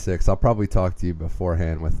 236. I'll probably talk to you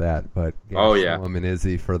beforehand with that, but Gastelum and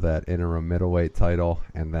Izzy for that interim middleweight title,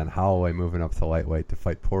 and then Holloway moving up to lightweight to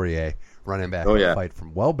fight Poirier, running back a fight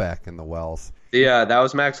from well back in the wells. Yeah, that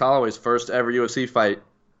was Max Holloway's first ever UFC fight.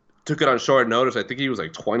 Took it on short notice. I think he was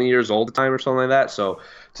like 20 years old at the time or something like that. So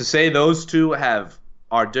to say those two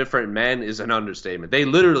are different men is an understatement. They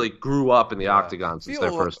literally grew up in the octagon since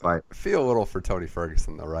their first fight. Feel a little for Tony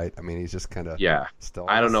Ferguson though, right? I mean, he's just kind of still on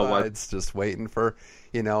I don't know sides, just waiting for,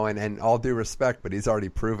 and all due respect, but he's already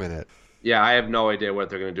proven it. Yeah, I have no idea what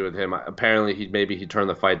they're going to do with him. Apparently, he turned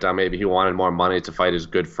the fight down. Maybe he wanted more money to fight his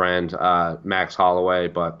good friend Max Holloway,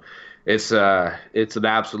 but it's a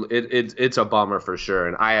bummer for sure.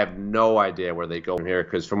 And I have no idea where they go from here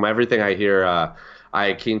because from everything I hear,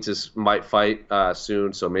 Iaquintas might fight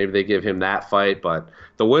soon, so maybe they give him that fight. But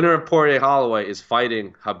the winner of Poirier Holloway is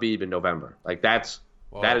fighting Khabib in November. Like that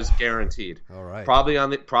is guaranteed. All right. Probably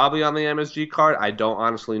on the MSG card. I don't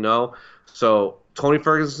honestly know. So Tony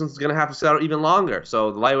Ferguson's going to have to settle even longer.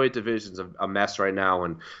 So the lightweight division's a mess right now,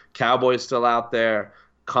 and Cowboy's still out there.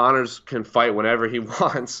 Connors can fight whenever he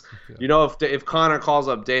wants. Yeah. You know, if Connor calls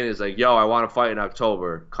up Dana, he's like, "Yo, I want to fight in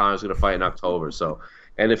October." Connor's going to fight in October. So,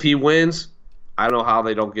 and if he wins, I don't know how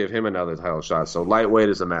they don't give him another title shot. So lightweight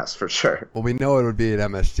is a mess for sure. Well, we know it would be an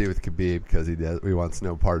MSG with Khabib because he wants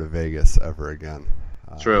no part of Vegas ever again.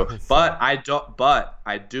 True, but I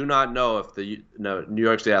do not know if the New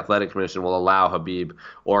York State Athletic Commission will allow Khabib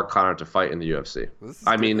or Conor to fight in the UFC.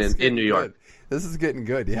 In New York. This is getting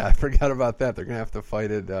good. Yeah, I forgot about that. They're gonna have to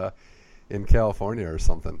fight it in California or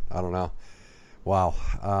something. I don't know. Wow.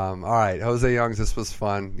 All right, Jose Youngs, this was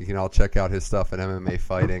fun. You can all check out his stuff at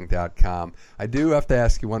MMAfighting.com. I do have to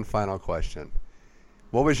ask you one final question.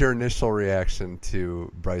 What was your initial reaction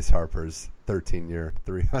to Bryce Harper's 13-year,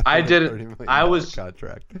 $330 million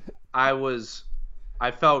contract?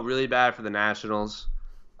 I felt really bad for the Nationals.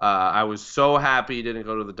 I was so happy he didn't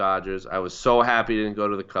go to the Dodgers. I was so happy he didn't go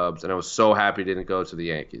to the Cubs, and I was so happy he didn't go to the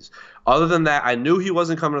Yankees. Other than that, I knew he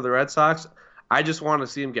wasn't coming to the Red Sox. I just wanted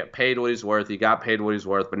to see him get paid what he's worth. He got paid what he's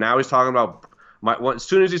worth, but now he's talking about as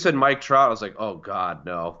soon as he said Mike Trout, I was like, oh God,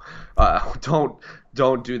 no,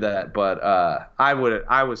 don't do that. But I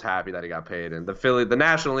was happy that he got paid, and the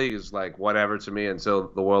National League is like whatever to me until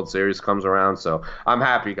the World Series comes around. So I'm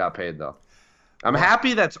happy he got paid though. I'm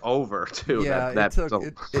happy that's over too. Yeah,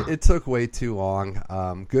 it took way too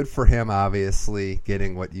long. Good for him, obviously,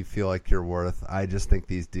 getting what you feel like you're worth. I just think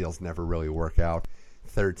these deals never really work out.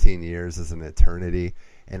 13 years is an eternity.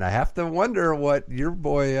 And I have to wonder what your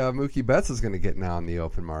boy Mookie Betts is going to get now in the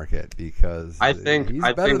open market because he's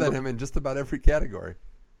better than him in just about every category.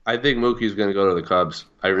 I think Mookie's going to go to the Cubs.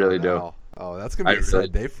 I really do. Oh, that's going to be a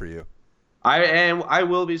sad day for you. I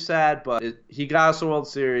will be sad, but he got us a World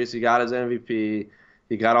Series. He got his MVP.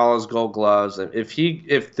 He got all his Gold Gloves. And if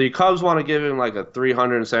the Cubs want to give him like a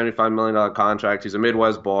 $375 million contract, he's a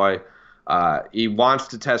Midwest boy. He wants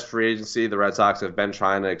to test free agency. The Red Sox have been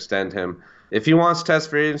trying to extend him. If he wants to test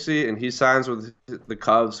free agency and he signs with the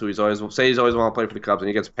Cubs, who he's always want to play for the Cubs, and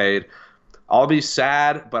he gets paid, I'll be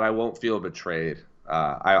sad, but I won't feel betrayed.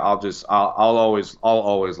 I'll always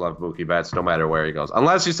love Mookie Betts no matter where he goes.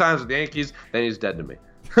 Unless he signs with the Yankees, then he's dead to me.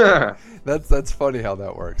 That's funny how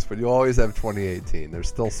that works, but you always have 2018. There's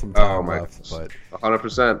still some time left, but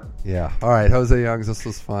 100%. Yeah. All right, Jose Youngs, this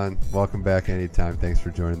was fun. Welcome back anytime. Thanks for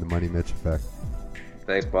joining the Money Mitch Effect.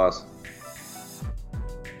 Thanks, boss.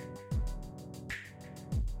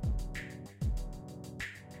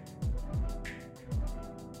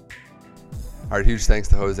 All right, huge thanks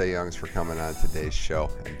to Jose Youngs for coming on today's show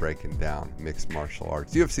and breaking down mixed martial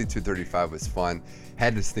arts. UFC 235 was fun.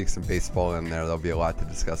 Had to sneak some baseball in there. There'll be a lot to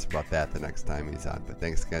discuss about that the next time he's on. But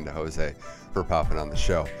thanks again to Jose for popping on the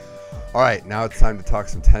show. All right, now it's time to talk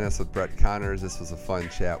some tennis with Brett Connors. This was a fun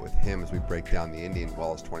chat with him as we break down the Indian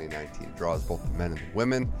Wells 2019 draws, both the men and the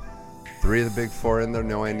women. 3 of the big 4 in there.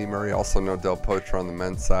 No Andy Murray, also no Del Potro on the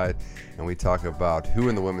men's side. And we talk about who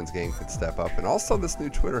in the women's game could step up, and also this new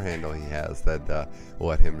Twitter handle he has that we'll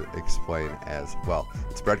let him explain as well.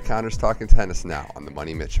 It's Brett Connors talking tennis now on the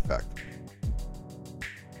Money Mitch Effect.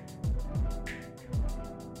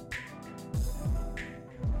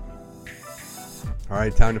 All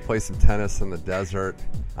right, time to play some tennis in the desert.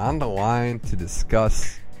 On the line to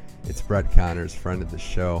discuss, it's Brett Connors, friend of the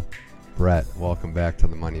show. Brett, welcome back to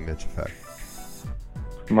the Money Mitch Effect.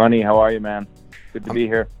 Money, how are you, man? Good to be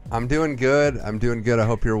here. I'm doing good. I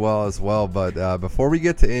hope you're well as well. But before we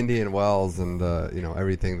get to Indian Wells and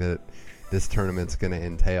everything that this tournament's going to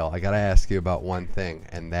entail, I got to ask you about one thing,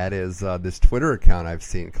 and that is this Twitter account I've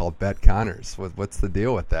seen called Bet Connors. What's the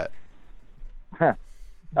deal with that?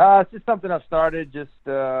 It's just something I've started just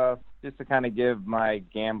to kind of give my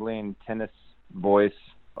gambling tennis voice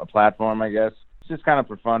a platform, I guess. It's just kind of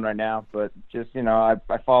for fun right now, but just, I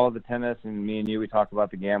follow the tennis, and me and you, we talk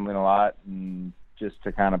about the gambling a lot, and just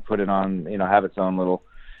to kind of put it on, have its own little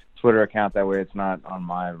Twitter account. That way it's not on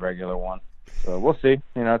my regular one. So we'll see.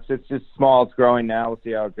 It's just small. It's growing now. We'll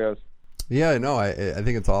see how it goes. Yeah, no, I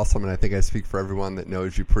think it's awesome, and I think I speak for everyone that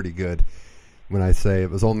knows you pretty good when I say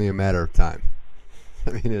it was only a matter of time.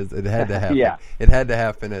 I mean, it had to happen. Yeah. It had to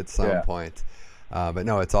happen at some point. But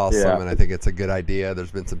no, it's awesome, and I think it's a good idea.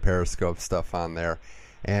 There's been some Periscope stuff on there.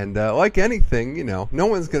 And like anything, no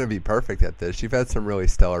one's going to be perfect at this. You've had some really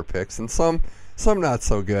stellar picks and some not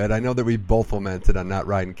so good. I know that we both lamented on not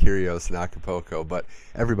riding Kyrgios and Acapulco, but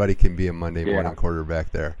everybody can be a Monday morning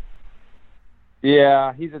quarterback there.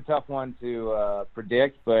 Yeah, he's a tough one to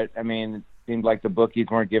predict, but, I mean, it seemed like the bookies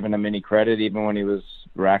weren't giving him any credit. Even when he was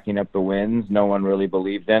racking up the wins, no one really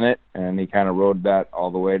believed in it, and he kind of rode that all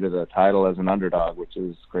the way to the title as an underdog, which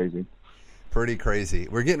is crazy. Pretty crazy.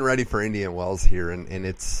 We're getting ready for Indian Wells here, and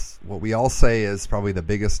it's what we all say is probably the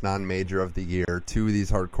biggest non-major of the year. 2 of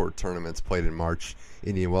these hardcore tournaments played in March,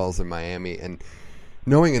 Indian Wells and Miami. And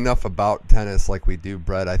knowing enough about tennis like we do,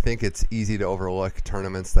 Brett, I think it's easy to overlook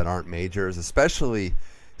tournaments that aren't majors, especially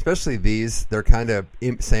these. They're kind of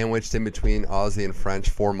sandwiched in between Aussie and French,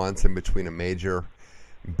 4 months in between a major.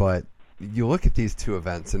 But you look at these 2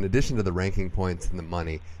 events, in addition to the ranking points and the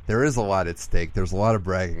money, there is a lot at stake. There's a lot of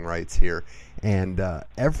bragging rights here. And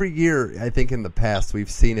every year, I think in the past,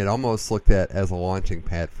 we've seen it almost looked at as a launching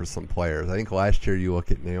pad for some players. I think last year you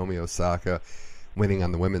look at Naomi Osaka winning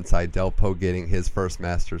on the women's side, Del Potro getting his first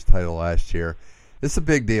Masters title last year. This is a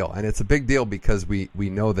big deal, and it's a big deal because we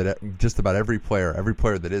know that just about every player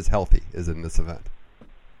that is healthy is in this event.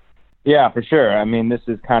 Yeah, for sure. I mean, this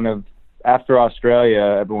is kind of, after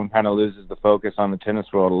Australia, everyone kind of loses the focus on the tennis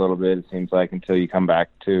world a little bit, it seems like, until you come back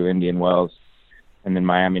to Indian Wells and then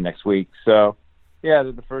Miami next week. So, yeah,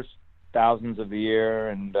 they're the first thousands of the year,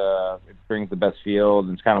 and it brings the best field.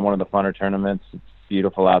 And it's kind of one of the funner tournaments. It's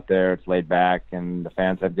beautiful out there. It's laid back, and the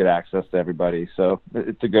fans have good access to everybody. So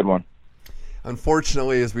it's a good one.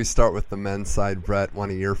 Unfortunately, as we start with the men's side, Brett,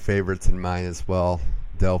 one of your favorites and mine as well,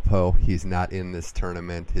 Del Potro, he's not in this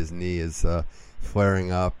tournament. His knee is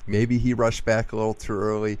flaring up. Maybe he rushed back a little too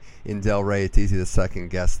early in Del Rey. It's easy to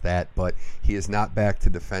second guess that, but he is not back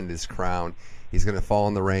to defend his crown. He's going to fall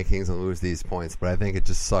in the rankings and lose these points, but I think it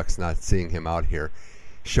just sucks not seeing him out here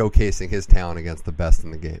showcasing his talent against the best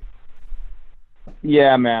in the game.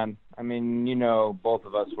 Yeah, man. I mean, both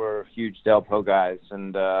of us were huge Del Potro guys,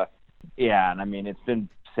 and and I mean, it's been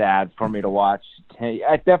sad for me to watch.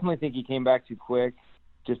 I definitely think he came back too quick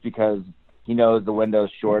just because he knows the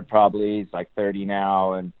window's short probably. He's like 30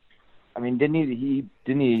 now, and I mean, didn't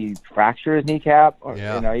he fracture his kneecap? Or,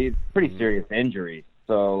 yeah. He's pretty serious injury.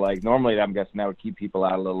 So, like, normally I'm guessing that would keep people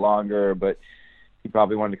out a little longer, but he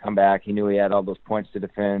probably wanted to come back. He knew he had all those points to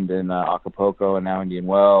defend in Acapulco and now Indian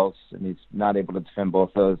Wells, and he's not able to defend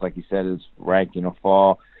both those. Like you said, his ranking will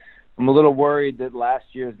fall. I'm a little worried that last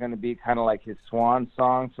year is going to be kind of like his swan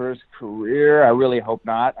song for his career. I really hope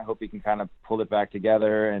not. I hope he can kind of pull it back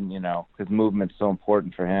together, and, because movement's so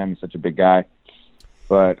important for him. He's such a big guy.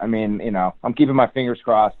 But, I mean, I'm keeping my fingers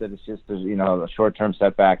crossed that it's just, a short-term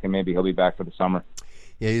setback, and maybe he'll be back for the summer.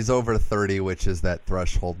 Yeah, he's over 30, which is that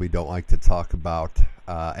threshold we don't like to talk about.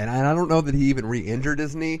 And I don't know that he even re-injured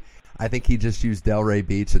his knee. I think he just used Delray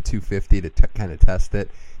Beach at 250 to kind of test it.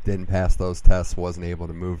 Didn't pass those tests, wasn't able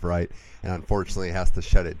to move right, and unfortunately has to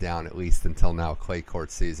shut it down at least until now, clay court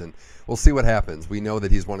season. We'll see what happens. We know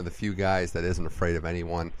that he's one of the few guys that isn't afraid of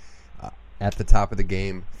anyone at the top of the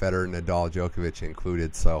game, Federer, Nadal, Djokovic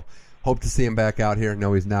included. So hope to see him back out here.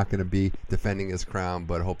 No, he's not going to be defending his crown,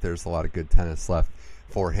 but hope there's a lot of good tennis left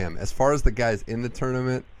for him. As far as the guys in the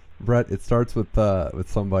tournament, Brett, it starts with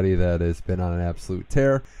somebody that has been on an absolute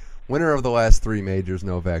tear. Winner of the last three majors,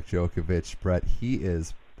 Novak Djokovic. Brett, he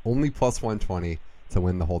is only plus 120 to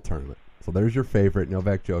win the whole tournament. So there's your favorite,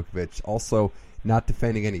 Novak Djokovic. Also not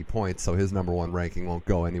defending any points, so his number one ranking won't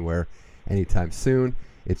go anywhere anytime soon.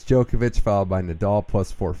 It's Djokovic followed by Nadal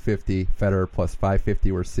plus 450, Federer plus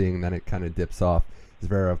 550 we're seeing, then it kind of dips off.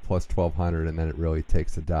 Zverev plus 1200, and then it really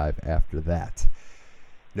takes a dive after that.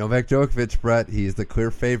 Novak Djokovic, Brett, he's the clear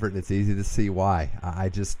favorite, and it's easy to see why. I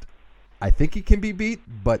think he can be beat,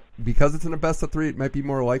 but because it's in a best of three, it might be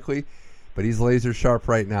more likely. But he's laser sharp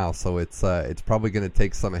right now, so it's probably going to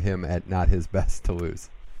take some of him at not his best to lose.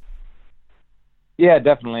 Yeah,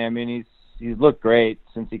 definitely. I mean, he's looked great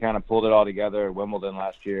since he kind of pulled it all together at Wimbledon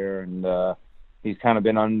last year, and he's kind of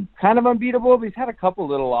been unbeatable. But he's had a couple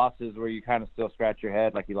little losses where you kind of still scratch your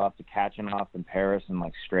head, like he lost to Kachanov in Paris in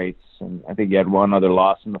like straights, and I think he had one other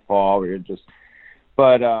loss in the fall where you're just.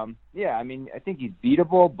 But yeah, I mean, I think he's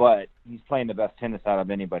beatable, but he's playing the best tennis out of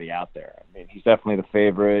anybody out there. I mean, he's definitely the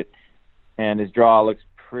favorite. And his draw looks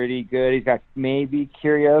pretty good. He's got maybe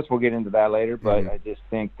Kyrgios. We'll get into that later. But I just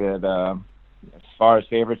think that as far as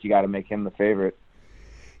favorites, you got to make him the favorite.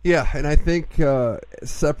 Yeah, and I think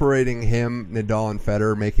separating him, Nadal, and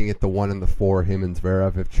Federer, making it the 1 and the 4, him and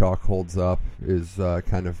Zverev, if chalk holds up, is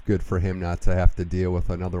kind of good for him not to have to deal with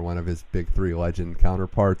another one of his big three legend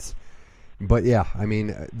counterparts. But yeah, I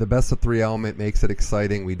mean, the best of three element makes it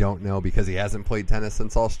exciting. We don't know because he hasn't played tennis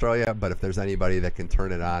since Australia, but if there's anybody that can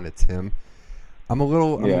turn it on, it's him. I'm a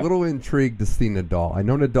little intrigued to see Nadal. I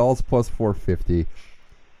know Nadal's plus 450.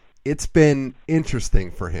 It's been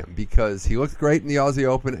interesting for him because he looked great in the Aussie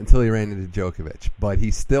Open until he ran into Djokovic, but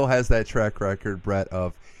he still has that track record, Brett,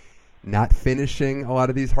 of not finishing a lot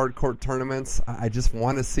of these hard court tournaments. I just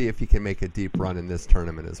want to see if he can make a deep run in this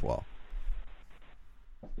tournament as well.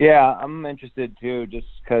 Yeah, I'm interested too, just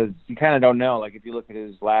because you kind of don't know. Like if you look at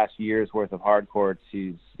his last year's worth of hard courts,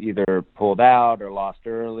 he's either pulled out or lost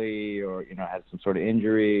early, or had some sort of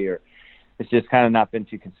injury, or it's just kind of not been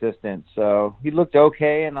too consistent. So he looked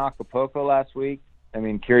okay in Acapulco last week. I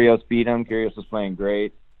mean, Kyrgios beat him. Kyrgios was playing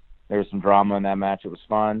great. There was some drama in that match. It was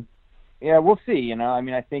fun. Yeah, we'll see. I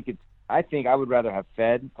mean, I think I would rather have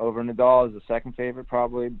Fed over Nadal as the second favorite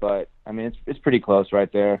probably, but I mean, it's pretty close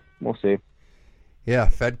right there. We'll see. Yeah,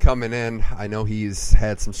 Fed coming in. I know he's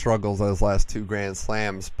had some struggles on his last two Grand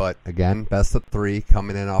Slams, but again, best of three,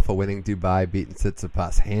 coming in off a winning Dubai, beating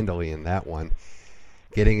Tsitsipas handily in that one.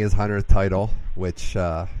 Getting his 100th title, which,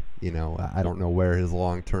 I don't know where his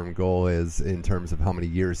long-term goal is in terms of how many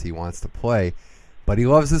years he wants to play, but he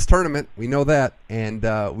loves his tournament. We know that, and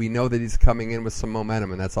we know that he's coming in with some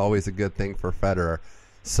momentum, and that's always a good thing for Federer.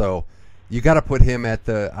 So you got to put him at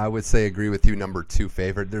I would say, agree with you, number 2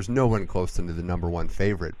 favorite. There's no one close to the number 1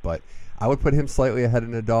 favorite, but I would put him slightly ahead of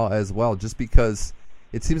Nadal as well, just because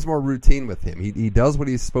it seems more routine with him. He does what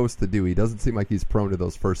he's supposed to do. He doesn't seem like he's prone to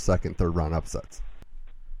those first, second, third round upsets.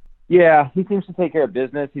 Yeah, he seems to take care of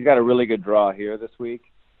business. He's got a really good draw here this week,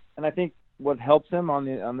 and I think what helps him on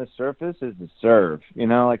this surface is the serve.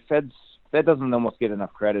 Like Fed doesn't almost get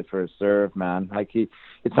enough credit for his serve, man. Like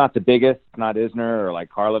it's not the biggest, it's not Isner or like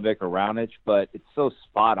Karlovic or Raonic, but it's so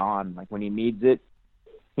spot on. Like when he needs it,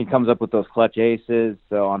 he comes up with those clutch aces.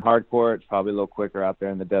 So on hard court, it's probably a little quicker out there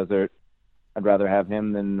in the desert. I'd rather have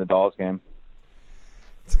him than Nadal's game.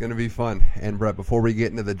 It's going to be fun. And Brett, before we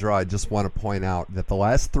get into the draw, I just want to point out that the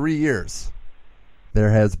last 3 years,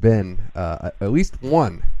 there has been at least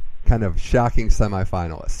one kind of shocking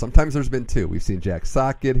semifinalist. Sometimes there's been 2. We've seen Jack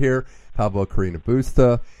Sock get here, Pablo Carreño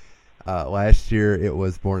Busta. Last year it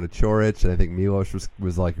was Borna Coric, and I think Milos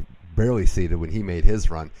was like barely seeded when he made his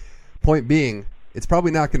run. Point being, it's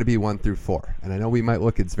probably not going to be 1 through 4. And I know we might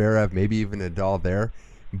look at Zverev, maybe even Nadal there,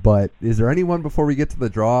 But is there anyone before we get to the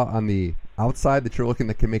draw on the outside that you're looking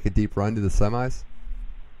that can make a deep run to the semis?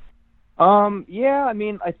 Yeah, I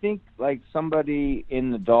mean, I think like somebody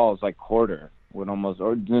in Nadal's like quarter would almost,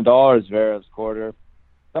 or Nadal or Zverev's quarter.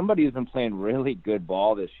 Somebody who's been playing really good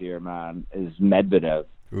ball this year, man, is Medvedev.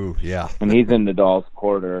 Ooh, yeah. And he's in Nadal's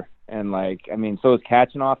quarter. And like, I mean, so is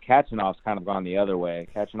Kachanov. Kachanov's kind of gone the other way.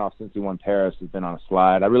 Kachanov, since he won Paris, has been on a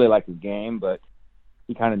slide. I really like his game, but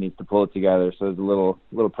he kind of needs to pull it together. So there's a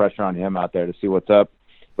little pressure on him out there to see what's up.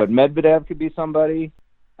 But Medvedev could be somebody.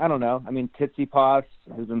 I don't know. I mean, Tsitsipas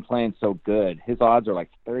has been playing so good. His odds are like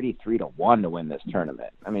 33-1 to win this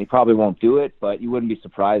tournament. I mean, he probably won't do it, but you wouldn't be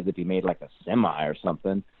surprised if he made like a semi or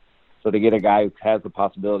something. So to get a guy who has the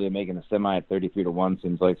possibility of making a semi at 33-1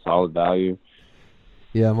 seems like solid value.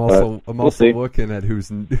 Yeah, I'm also looking at who's,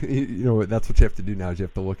 that's what you have to do now is you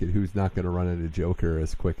have to look at who's not going to run into Joker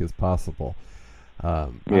as quick as possible.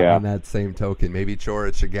 On that same token, maybe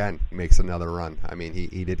Coric again makes another run. I mean,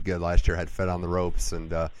 he did good last year, had Fed on the ropes,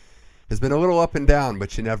 and has been a little up and down,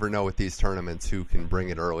 but you never know with these tournaments who can bring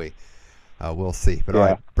it early. We'll see. But all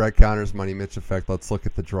right, Brett Connors, Money Mitch Effect. Let's look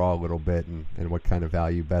at the draw a little bit and what kind of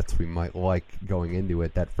value bets we might like going into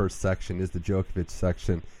it. That first section is the Djokovic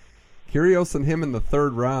section. Kyrgios and him in the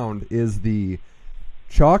third round is the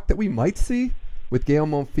chalk that we might see, with Gael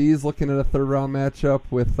Monfils looking at a third-round matchup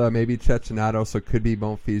with maybe Cecchinato, so it could be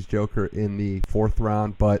Monfils Joker in the fourth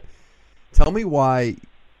round. But tell me why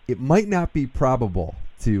it might not be probable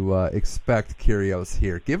to expect Kyrgios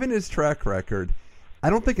here. Given his track record, I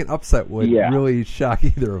don't think an upset would really shock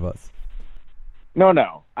either of us.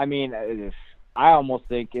 No. I mean, I almost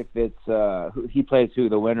think if it's he plays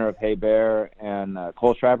the winner of Heybert and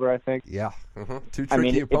Kohlschreiber, I think. Yeah, two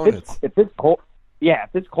tricky opponents. If it's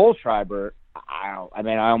Kohlschreiber, I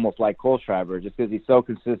almost like Kohlschreiber just because he's so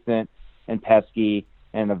consistent and pesky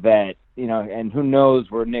and a vet, and who knows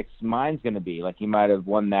where Nick's mind's going to be. Like, he might have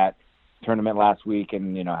won that tournament last week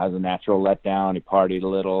and, has a natural letdown. He partied a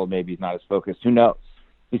little. Maybe he's not as focused. Who knows?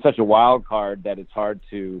 He's such a wild card that it's hard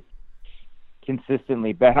to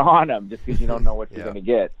consistently bet on him just because you don't know what you're going to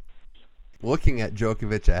get. Looking at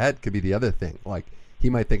Djokovic ahead could be the other thing. Like, he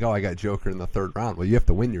might think, I got Joker in the third round. Well, you have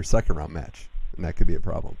to win your second round match, and that could be a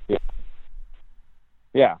problem.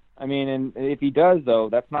 Yeah. I mean, and if he does, though,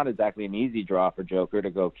 that's not exactly an easy draw for Joker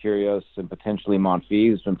to go Kyrgios and potentially Monfils,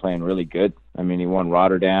 who's been playing really good. I mean, he won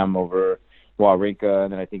Rotterdam over Wawrinka,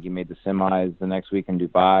 and then I think he made the semis the next week in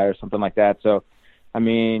Dubai or something like that. So, I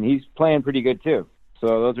mean, he's playing pretty good, too. So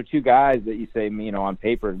those are two guys that you say, on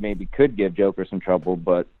paper maybe could give Joker some trouble,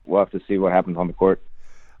 but we'll have to see what happens on the court.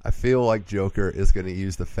 I feel like Joker is going to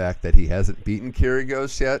use the fact that he hasn't beaten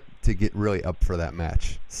Kyrgios yet to get really up for that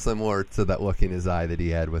match, similar to that look in his eye that he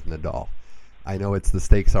had with Nadal. I know the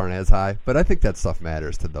stakes aren't as high, but I think that stuff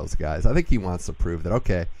matters to those guys. I think he wants to prove that,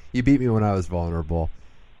 okay, you beat me when I was vulnerable.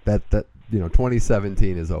 That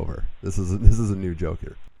 2017 is over. This is a new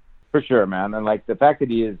Joker. For sure, man. And like the fact that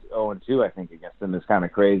he is 0-2, I think, against him is kind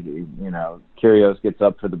of crazy. Kyrgios gets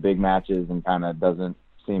up for the big matches and kind of doesn't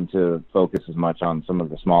seem to focus as much on some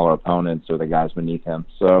of the smaller opponents or the guys beneath him.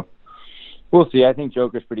 So we'll see. I think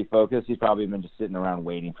Joker's pretty focused. He's probably been just sitting around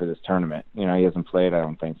waiting for this tournament. He hasn't played, I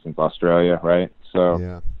don't think, since Australia, right?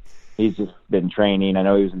 So he's just been training. I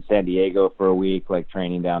know he was in San Diego for a week, like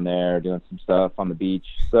training down there, doing some stuff on the beach.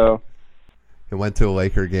 So he went to a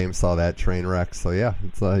Laker game, saw that train wreck. So yeah,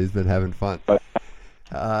 he's been having fun.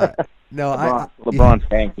 LeBron's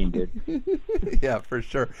tanking, dude. Yeah, for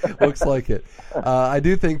sure. Looks like it. I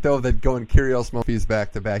do think, though, that going Kyrgios Monfils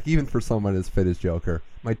back-to-back, even for someone as fit as Joker,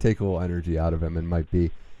 might take a little energy out of him and might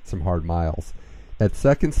be some hard miles. That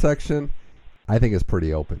second section, I think, is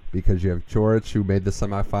pretty open because you have Coric, who made the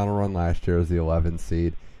semifinal run last year as the 11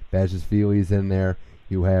 seed. Basilashvili's in there.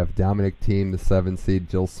 You have Dominic Thiem, the 7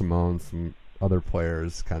 seed, Gilles Simon, some other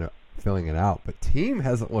players kind of filling it out. But Thiem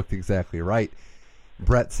hasn't looked exactly right.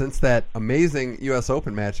 Brett, since that amazing U.S.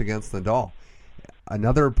 Open match against Nadal,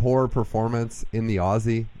 another poor performance in the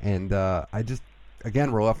Aussie, and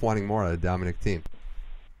we're left wanting more out of Dominic Thiem.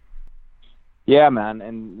 Yeah, man,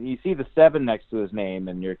 and you see the 7 next to his name,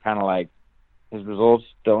 and you're kind of like, his results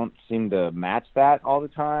don't seem to match that all the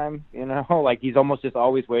time, Like, he's almost just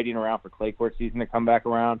always waiting around for clay court season to come back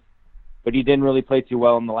around, but he didn't really play too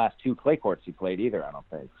well in the last 2 clay courts he played either, I don't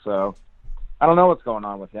think, so I don't know what's going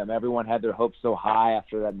on with him. Everyone had their hopes so high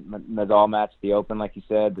after that Nadal match, the Open, like you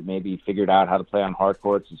said, that maybe he figured out how to play on hard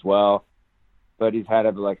courts as well. But he's had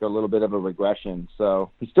a little bit of a regression.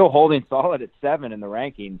 So he's still holding solid at 7 in the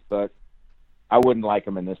rankings, but I wouldn't like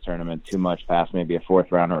him in this tournament too much past maybe a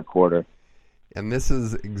fourth round or a quarter. And this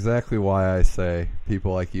is exactly why I say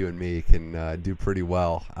people like you and me can do pretty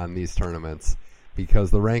well on these tournaments.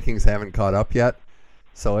 because the rankings haven't caught up yet.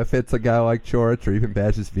 So if it's a guy like Coric or even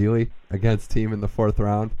Bajesvili against Thiem in the 4th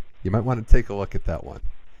round, you might want to take a look at that one.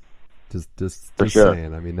 Just sure.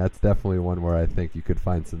 saying. I mean, that's definitely one where I think you could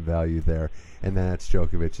find some value there. And then that's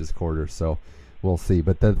Djokovic's quarter, so we'll see.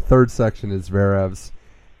 But the third section is Zverev's.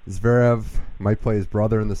 Zverev might play his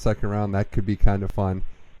brother in the 2nd round. That could be kind of fun.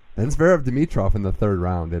 Then Zverev Dimitrov in the 3rd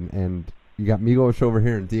round. And you got Milos over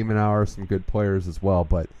here and De Minaur, some good players as well.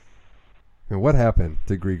 But I mean, what happened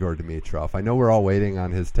to Grigor Dimitrov? I know we're all waiting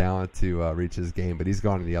on his talent to reach his game, but he's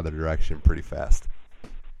gone in the other direction pretty fast.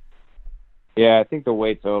 Yeah, I think the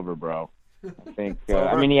wait's over, bro. I think.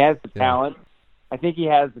 I mean, he has the talent. I think he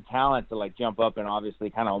has the talent to like jump up and obviously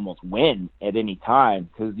kind of almost win at any time,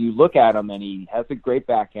 because you look at him and he has a great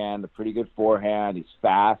backhand, a pretty good forehand. He's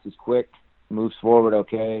fast, he's quick, moves forward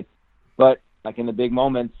okay. But like in the big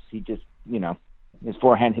moments, he just, his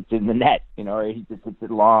forehand hits it in the net, or he just hits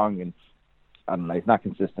it long, and I don't know, he's not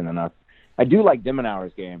consistent enough. I do like De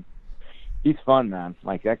Minaur's game. He's fun, man.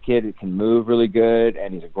 Like, that kid can move really good,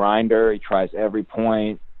 and he's a grinder. He tries every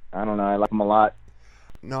point. I don't know. I like him a lot.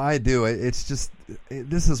 No, I do. It's just,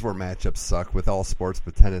 this is where matchups suck with all sports,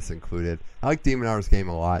 but tennis included. I like De Minaur's game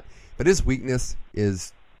a lot, but his weakness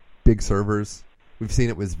is big servers. We've seen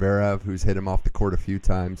it with Zverev, who's hit him off the court a few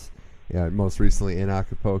times. Most recently in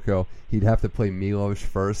Acapulco. He'd have to play Milos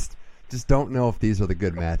first. Just don't know if these are the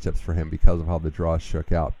good matchups for him because of how the draws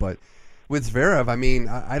shook out. But with Zverev, I mean,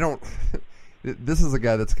 I don't... This is a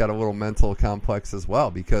guy that's got a little mental complex as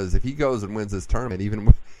well, because if he goes and wins this tournament,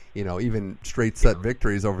 even straight set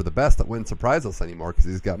victories over the best, that wouldn't surprise us anymore because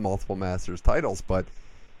he's got multiple Masters titles. But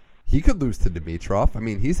he could lose to Dimitrov. I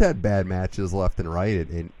mean, he's had bad matches left and right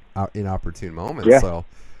in opportune moments. Yeah. So,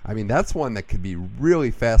 I mean, that's one that could be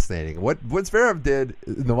really fascinating. What Zverev did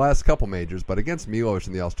in the last couple majors, but against Milos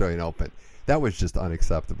in the Australian Open, that was just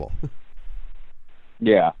unacceptable.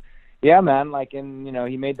 Yeah. Yeah, man. Like, he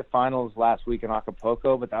made the finals last week in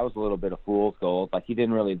Acapulco, but that was a little bit of fool's gold. Like, he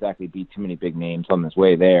didn't really exactly beat too many big names on his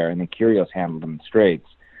way there, and then Kyrgios handled him in straights.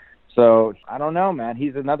 So, I don't know, man.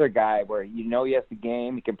 He's another guy where he has the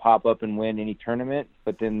game. He can pop up and win any tournament,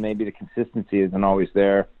 but then maybe the consistency isn't always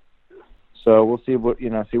there. So we'll see what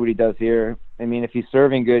he does here. I mean, if he's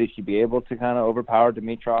serving good, he should be able to kind of overpower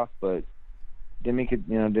Dimitrov, but Dimi could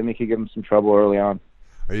give him some trouble early on.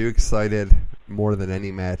 Are you excited more than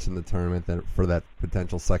any match in the tournament for that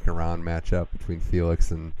potential 2nd round matchup between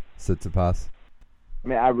Felix and Tsitsipas? I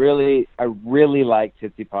mean, I really like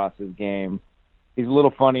Tsitsipas's game. He's a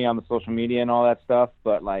little funny on the social media and all that stuff,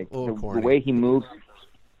 but like the way he moves.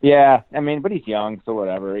 Yeah, I mean, but he's young, so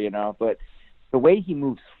whatever, But the way he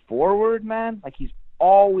moves forward, man, like he's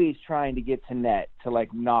always trying to get to net to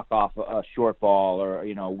like knock off a short ball or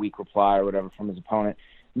a weak reply or whatever from his opponent.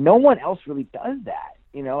 No one else really does that.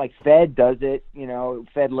 Like Fed does it.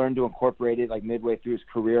 Fed learned to incorporate it like midway through his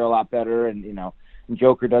career a lot better, and and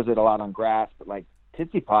Joker does it a lot on grass. But like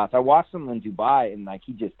Tsitsipas, I watched him in Dubai, and like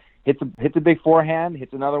he just hits a big forehand,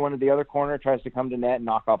 hits another one at the other corner, tries to come to net and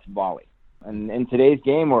knock off a volley. And in today's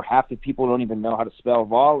game, where half the people don't even know how to spell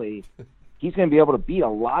volley, he's going to be able to beat a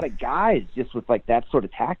lot of guys just with like that sort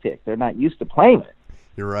of tactic. They're not used to playing it.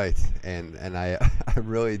 You're right, and I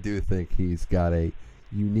really do think he's got a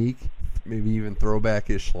unique, maybe even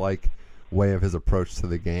throwback-ish like way of his approach to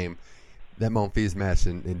the game. That Monfils match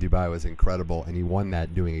in Dubai was incredible, and he won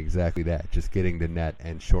that doing exactly that, just getting to net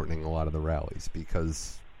and shortening a lot of the rallies.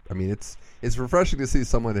 Because I mean, it's refreshing to see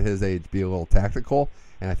someone at his age be a little tactical,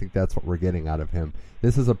 and I think that's what we're getting out of him.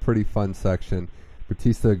 This is a pretty fun section.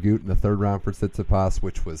 Bautista Agut in the 3rd round for Tsitsipas,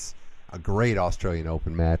 which was a great Australian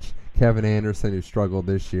Open match. Kevin Anderson, who struggled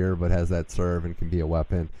this year but has that serve and can be a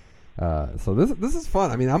weapon. So this is fun.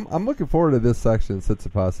 I mean, I'm looking forward to this section,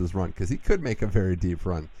 Tsitsipas's run, because he could make a very deep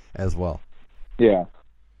run as well. Yeah.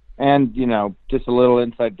 And, just a little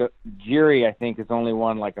insight. Jiri, I think, has only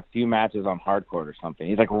won like a few matches on hard court or something.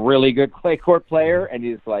 He's like a really good clay court player, and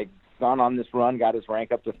he's like gone on this run, got his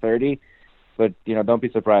rank up to 30. But, don't be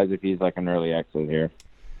surprised if he's like an early exit here.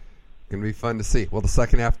 Going to be fun to see. Well, the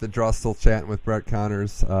second half of the draw, still chatting with Brett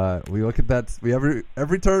Connors. We look at that.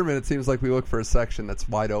 Every tournament, it seems like we look for a section that's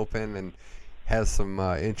wide open and has some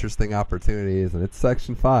interesting opportunities, and it's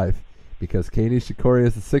Section 5 because Kei Nishikori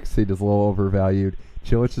as the 6th seed is a little overvalued.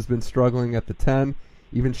 Cilic has been struggling at the 10.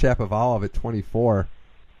 Even Shapovalov at 24.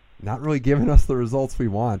 Not really giving us the results we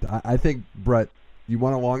want. I think, Brett, you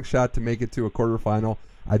want a long shot to make it to a quarterfinal,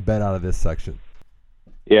 I'd bet out of this section.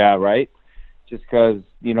 Yeah, right? Just because,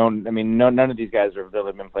 none of these guys have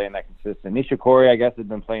really been playing that consistent. Nishikori, I guess, has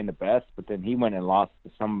been playing the best, but then he went and lost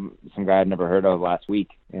to some guy I'd never heard of last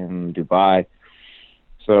week in Dubai.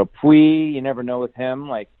 So Puig, you never know with him.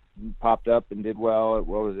 Like, popped up and did well.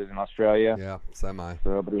 What was it, in Australia? Yeah, semi.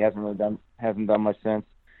 So, but he hasn't done much since.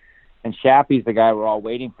 And Shappy's the guy we're all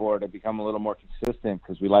waiting for to become a little more consistent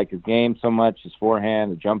because we like his game so much, his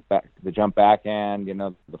forehand, the jump backhand,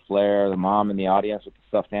 the flair, the mom in the audience with the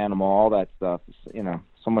stuffed animal, all that stuff.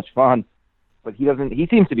 So much fun. But he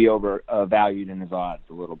seems to be overvalued in his odds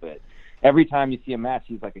a little bit. Every time you see a match,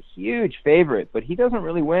 he's like a huge favorite, but he doesn't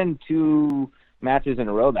really win 2 matches in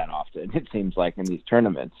a row that often, it seems like, in these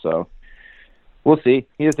tournaments. So we'll see.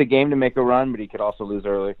 He has the game to make a run, but he could also lose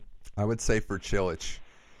early. I would say for Cilic,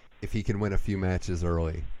 if he can win a few matches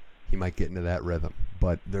early, he might get into that rhythm.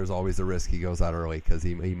 But there's always a risk he goes out early because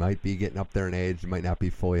he might be getting up there in age. He might not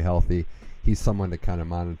be fully healthy. He's someone to kind of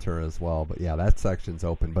monitor as well. But, yeah, that section's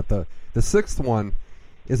open. But the 6th one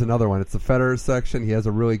is another one. It's the Federer section. He has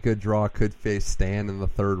a really good draw. Could face Stan in the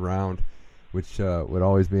 3rd round, which would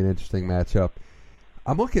always be an interesting matchup.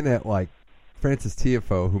 I'm looking at, Frances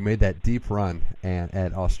Tiafoe, who made that deep run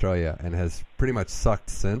at Australia and has pretty much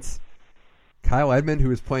sucked since. Kyle Edmund, who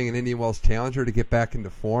was playing an Indian Wells Challenger to get back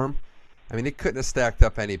into form. I mean, it couldn't have stacked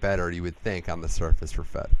up any better, you would think, on the surface for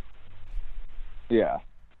Fed. Yeah.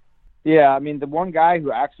 Yeah, I mean, the one guy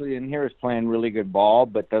who actually in here is playing really good ball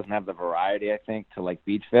but doesn't have the variety, I think, to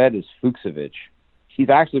beat Fed is Fucsovics. He's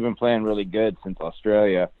actually been playing really good since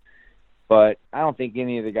Australia, but I don't think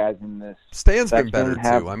any of the guys in this Stan's been better,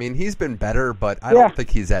 too. I mean, he's been better, but I don't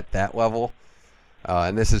think he's at that level,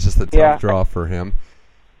 and this is just a tough draw for him.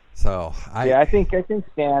 So I think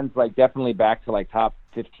Stan's definitely back to top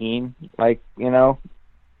 15, kind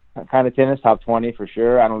of tennis, top 20 for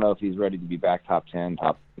sure. I don't know if he's ready to be back top 10,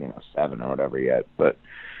 top 7 or whatever yet, but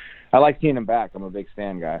I like seeing him back. I'm a big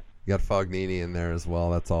Stan guy. You got Fognini in there as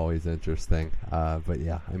well. That's always interesting. But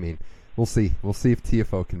yeah, I mean, we'll see. We'll see if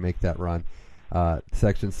Tiafoe can make that run.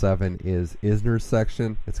 Section 7 is Isner's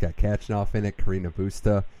section. It's got Khachanov in it, Carina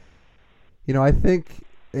Busta. I think.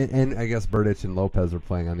 And I guess Berdych and Lopez are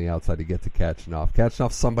playing on the outside to get to Khachanov.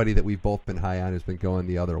 Khachanov's somebody that we've both been high on who's been going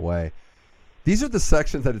the other way. These are the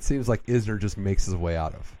sections that it seems like Isner just makes his way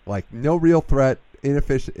out of. No real threat,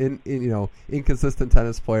 inefficient, inconsistent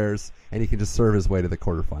tennis players, and he can just serve his way to the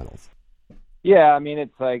quarterfinals. Yeah, I mean,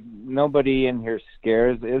 it's nobody in here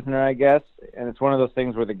scares Isner, I guess. And it's one of those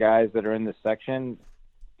things where the guys that are in this section,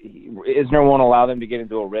 Isner won't allow them to get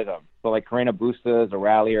into a rhythm. So Carina Busta is a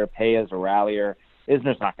rallier, Peya is a rallier.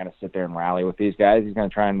 Isner's not going to sit there and rally with these guys. He's going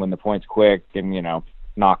to try and win the points quick and,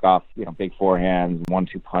 knock off, big forehands,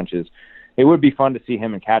 1-2 punches. It would be fun to see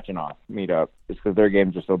him and Khachanov meet up just because their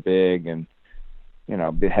games are so big and,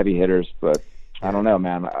 big heavy hitters. But I don't know,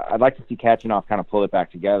 man. I'd like to see Khachanov kind of pull it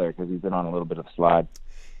back together because he's been on a little bit of a slide.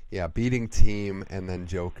 Yeah, beating Thiem and then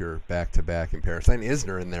Joker back-to-back in Paris. And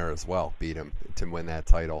Isner in there as well beat him to win that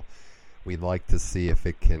title. We'd like to see if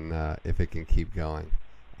it can keep going.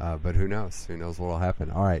 But who knows? Who knows what will happen?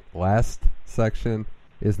 All right, last section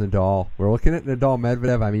is Nadal. We're looking at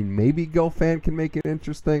Nadal-Medvedev. I mean, maybe Goffin can make it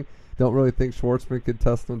interesting. Don't really think Schwartzman could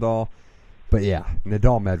test Nadal. But yeah,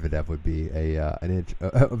 Nadal-Medvedev would be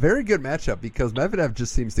a very good matchup because Medvedev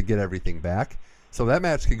just seems to get everything back. So that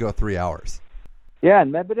match could go 3 hours. Yeah,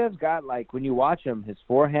 and Medvedev's got, when you watch him, his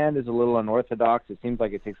forehand is a little unorthodox. It seems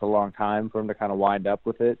like it takes a long time for him to kind of wind up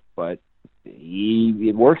with it, but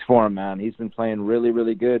it works for him, man. He's been playing really,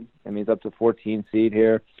 really good. I mean, he's up to 14 seed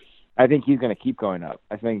here. I think he's going to keep going up.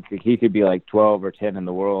 I think he could be 12 or 10 in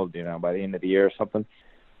the world, by the end of the year or something.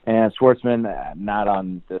 And Schwartzman, not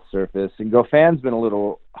on this surface. And Goffin's been a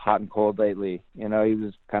little hot and cold lately. He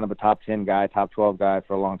was kind of a top 10 guy, top 12 guy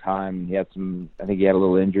for a long time. I think he had a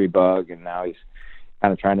little injury bug, and now he's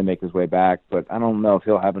kind of trying to make his way back. But I don't know if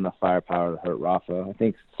he'll have enough firepower to hurt Rafa. I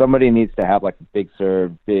think somebody needs to have a big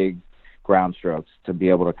serve, big ground strokes to be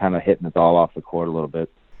able to kind of hit Nadal off the court a little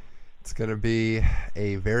bit. It's going to be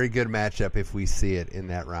a very good matchup if we see it in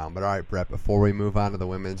that round. But all right, Brett, before we move on to the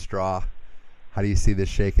women's draw, how do you see this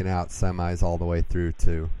shaking out, semis all the way through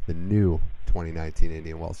to the new 2019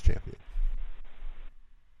 Indian Wells champion?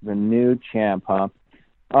 The new champ, huh?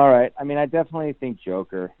 All right. I mean, I definitely think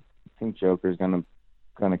Joker. I think Joker's going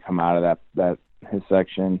to come out of that his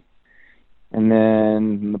section. And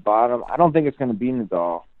then in the bottom, I don't think it's going to be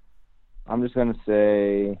Nadal. I'm just going to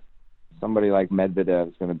say somebody like Medvedev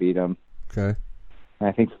is going to beat him. Okay. And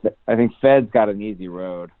I think Fed's got an easy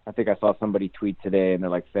road. I think I saw somebody tweet today, and they're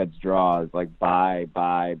like, Fed's draw is bye,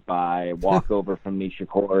 walk over from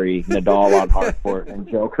Nishikori, Nadal on hardcourt, and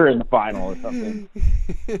Joker in the final or something.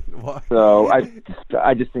 So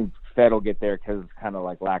I just think Fed will get there because it's kind of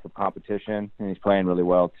lack of competition, and he's playing really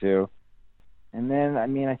well too. And then, I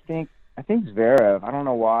mean, I think Zverev. I don't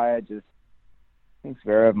know why. I think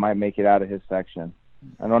Zverev might make it out of his section.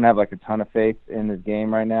 I don't have like a ton of faith in his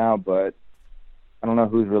game right now, but I don't know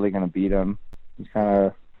who's really going to beat him. He's kind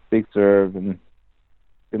of big serve and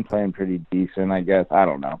been playing pretty decent, I guess. I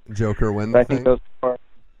don't know. Joker win But the I think thing? those four.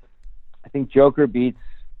 I think Joker beats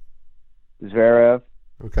Zverev,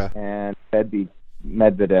 Okay. and Fed beats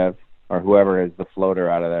Medvedev or whoever is the floater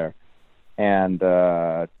out of there, and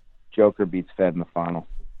Joker beats Fed in the final.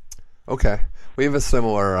 Okay. We have a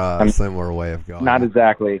similar way of going. Not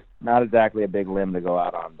exactly a big limb to go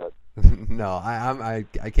out on, but No, I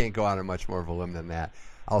can't go out on much more of a limb than that.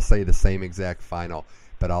 I'll say the same exact final,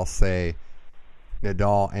 but I'll say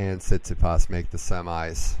Nadal and Tsitsipas make the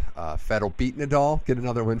semis. Fed will beat Nadal, get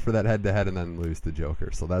another win for that head-to-head, and then lose to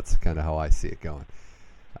Joker. So that's kind of how I see it going.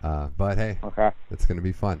 But hey, okay. it's going to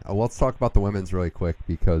be fun. Well, let's talk about the women's really quick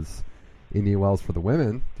because Indian Wells for the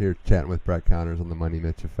women, here chatting with Brett Connors on the Money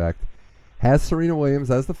Mitch Effect, has Serena Williams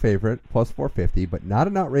as the favorite, plus 450, but not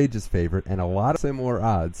an outrageous favorite, and a lot of similar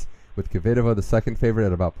odds with Kvitova, the second favorite,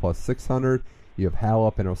 at about plus 600. You have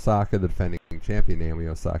Halep and Osaka, the defending champion, Naomi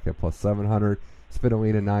Osaka, plus 700.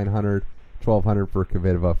 Svitolina, 900. 1,200 for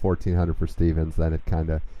Kvitova, 1,400 for Stevens. Then it kind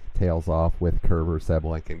of tails off with Kerber,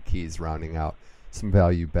 Sabalenka, and Keys rounding out some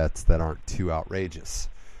value bets that aren't too outrageous.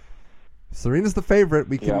 Serena's the favorite.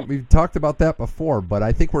 We've talked about that before, but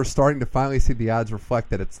I think we're starting to finally see the odds reflect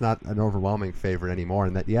that it's not an overwhelming favorite anymore,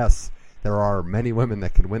 and that, yes, there are many women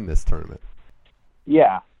that can win this tournament.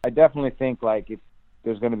 Yeah, I definitely think like if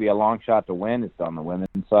there's going to be a long shot to win, it's on the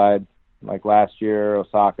women's side. Like last year,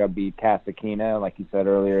 Osaka beat Kasatkina, like you said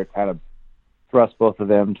earlier, kind of thrust both of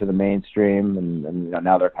them to the mainstream, and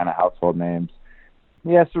now they're kind of household names.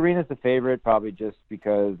 Yeah, Serena's the favorite, probably just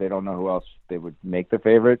because they don't know who else they would make the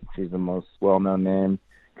favorite. She's the most well-known name.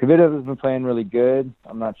 Kvitova has been playing really good.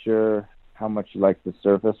 I'm not sure how much she likes the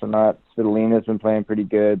surface or not. Svitolina's been playing pretty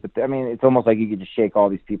good, but I mean, it's almost like you could just shake all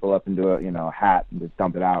these people up into a hat and just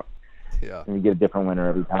dump it out, Yeah. and you get a different winner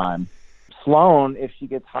every time. Sloane, if she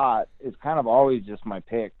gets hot, is kind of always just my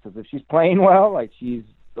pick, because if she's playing well, like she's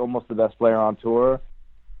almost the best player on tour,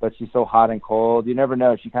 but she's so hot and cold. You never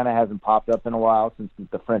know. She kind of hasn't popped up in a while since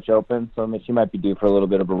the French Open, so I mean, she might be due for a little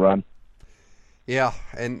bit of a run. Yeah,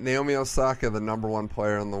 and Naomi Osaka, the number one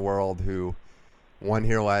player in the world who won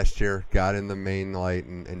here last year, got in the main light,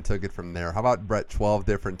 and took it from there. How about Brett, 12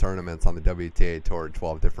 different tournaments on the WTA Tour,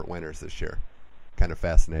 12 different winners this year? Kind of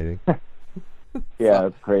fascinating. Yeah,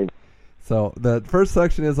 that's crazy. So the first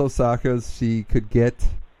section is Osaka's. She could get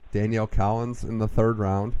Danielle Collins in the third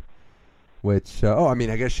round, which, I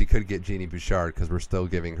guess she could get Jeannie Bouchard because we're still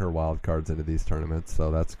giving her wild cards into these tournaments,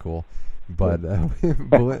 so that's cool. But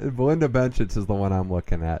Belinda Bencic is the one I'm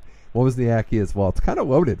looking at. Wozniacki as well. It's kind of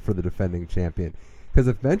loaded for the defending champion because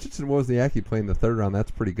if Bencic and Wozniacki play in the third round,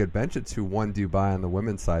 that's pretty good. Bencic, who won Dubai on the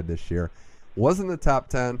women's side this year, was in the top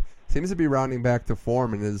 10, seems to be rounding back to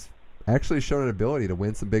form, and has actually shown an ability to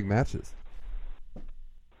win some big matches.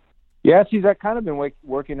 Yeah, she's kind of been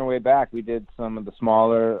working her way back. We did some of the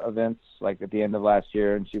smaller events, like at the end of last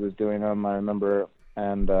year, and she was doing them, I remember.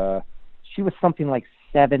 And she was something like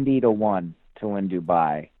 70-1 to win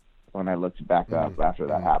Dubai when I looked back up after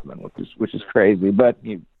that happened, which is crazy. But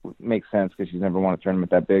it makes sense because she's never won a tournament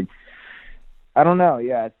that big. I don't know.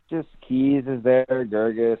 Yeah, it's just Keys is there,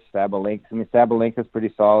 Gergis, Sabalenka. I mean, Sabalenka's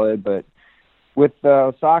pretty solid, but with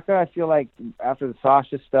Osaka, I feel like after the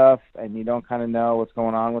Sasha stuff and you don't kind of know what's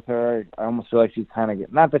going on with her, I almost feel like she's kind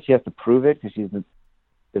of not that she has to prove it because she's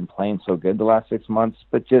been playing so good the last 6 months,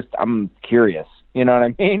 but just I'm curious. You know what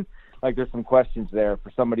I mean? Like there's some questions there for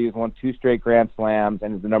somebody who's won 2 straight Grand Slams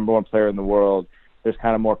and is the number one player in the world. There's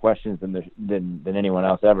kind of more questions than anyone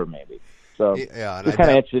else ever maybe. So yeah, just kind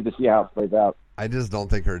of interested to see how it plays out. I just don't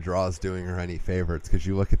think her draw is doing her any favorites because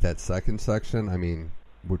you look at that second section. I mean,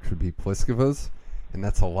 which would be Pliskova's, and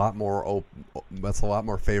that's a lot more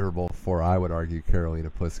favorable for, I would argue,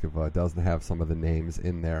 Karolina Pliskova. It doesn't have some of the names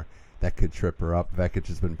in there that could trip her up. Vekic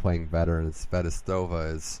has been playing better, and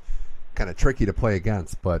Svitolina is kind of tricky to play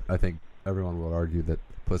against, but I think everyone will argue that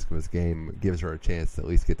Pliskova's game gives her a chance to at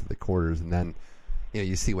least get to the quarters, and then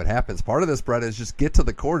you see what happens. Part of this, Brett, is just get to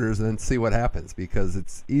the quarters and then see what happens, because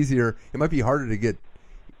it's easier. It might be harder to get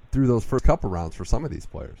through those first couple rounds for some of these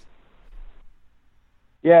players.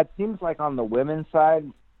 Yeah, it seems like on the women's side,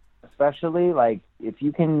 especially, like if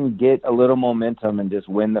you can get a little momentum and just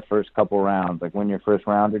win the first couple rounds, like win your first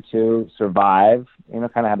round or two, survive, kind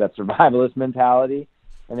of have that survivalist mentality,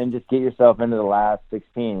 and then just get yourself into the last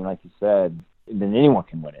 16, like you said, then anyone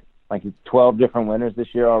can win it. Like it's 12 different winners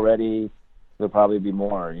this year already. There'll probably be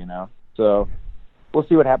more, So we'll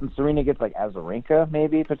see what happens. Serena gets like Azarenka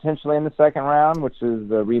maybe potentially in the second round, which is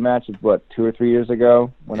the rematch of 2 or 3 years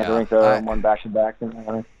ago when Azarenka won back-to-back.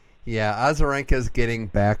 Yeah, Azarenka's getting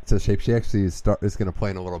back to shape. She actually is going to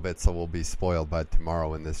play in a little bit, so we'll be spoiled by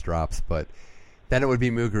tomorrow when this drops. But then it would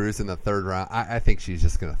be Muguruza in the third round. I think she's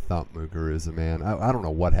just going to thump Muguruza, man. I don't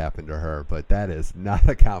know what happened to her, but that is not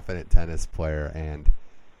a confident tennis player, and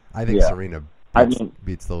I think Serena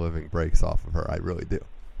beats the living breaks off of her. I really do.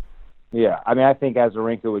 Yeah, I mean, I think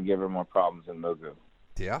Azarenka would give her more problems than Mugu.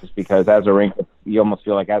 Yeah. Just because Azarenka, you almost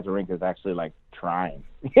feel like Azarenka is actually like trying,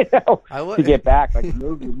 to get back. Like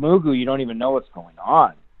Mugu, you don't even know what's going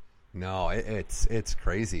on. No, it's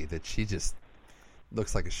crazy that she just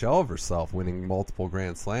looks like a shell of herself, winning multiple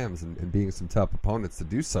Grand Slams and being some tough opponents to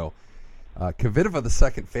do so. Kvitova, the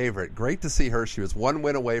second favorite. Great to see her. She was one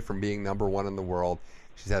win away from being number one in the world.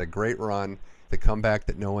 She's had a great run. The comeback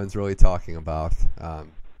that no one's really talking about.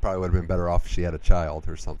 Probably would have been better off if she had a child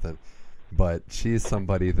or something. But she's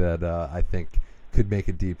somebody that I think could make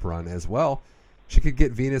a deep run as well. She could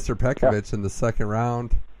get Venus or Pekovic in the second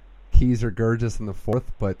round, Keys or Gurgis in the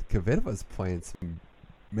fourth, but Kvitova's playing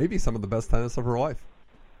maybe some of the best tennis of her life.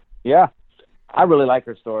 Yeah, I really like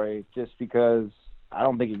her story just because I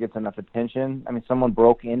don't think it gets enough attention. I mean, someone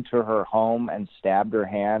broke into her home and stabbed her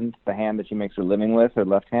hand, the hand that she makes her living with, her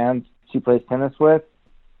left hand she plays tennis with.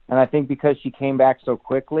 And I think because she came back so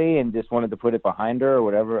quickly and just wanted to put it behind her or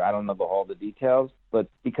whatever, I don't know all the details, but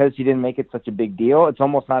because she didn't make it such a big deal, it's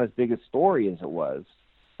almost not as big a story as it was.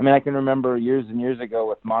 I mean, I can remember years and years ago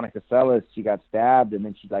with Monica Seles, she got stabbed and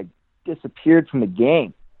then she like disappeared from the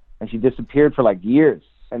game, and she disappeared for like years,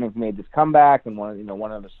 and then made this comeback and won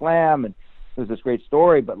another slam, and it was this great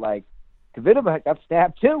story. But like Kvitova got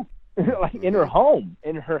stabbed too, like in her home,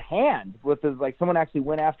 in her hand, with like someone actually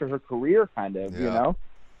went after her career, kind of, you know.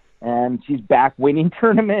 And she's back winning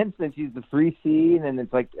tournaments, and she's the 3 seed, and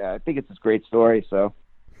it's like I think it's this great story. So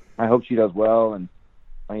I hope she does well, and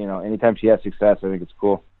anytime she has success, I think it's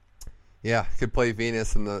cool. Yeah, could play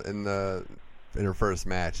Venus in her first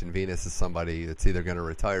match, and Venus is somebody that's either going to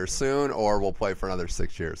retire soon or will play for another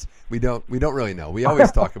 6 years. We don't really know. We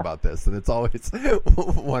always talk about this, and it's always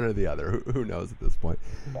one or the other. Who knows at this point?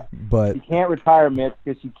 But she can't retire, Mitch,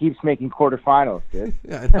 because she keeps making quarterfinals, dude.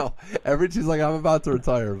 Yeah, I know. She's like, I'm about to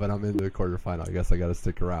retire, but I'm in the quarterfinal. I guess I got to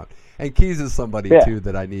stick around. And Keys is somebody too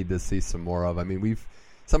that I need to see some more of. I mean,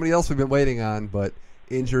 somebody else we've been waiting on, but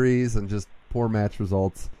injuries and just poor match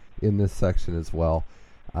results in this section as well.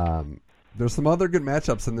 There's some other good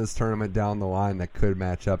matchups in this tournament down the line that could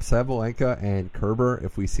match up. Sabalenka and Kerber,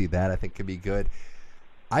 if we see that, I think could be good.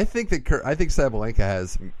 I think Sabalenka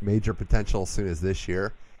has major potential as soon as this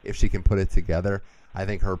year if she can put it together. I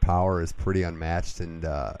think her power is pretty unmatched, and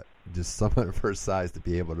just someone of her size to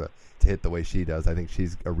be able to hit the way she does, I think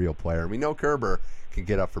she's a real player. And we know Kerber can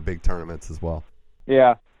get up for big tournaments as well.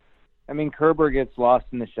 Yeah. I mean, Kerber gets lost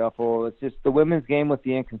in the shuffle. It's just the women's game with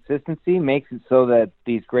the inconsistency makes it so that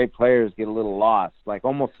these great players get a little lost. Like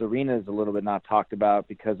almost Serena is a little bit not talked about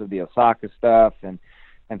because of the Osaka stuff and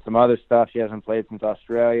some other stuff. She hasn't played since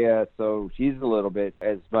Australia, so she's a little bit,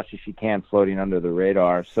 as much as she can, floating under the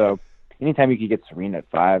radar. So anytime you could get Serena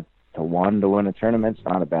at 5-1 to win a tournament, it's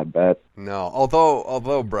not a bad bet. No,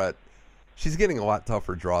 although Brett, she's getting a lot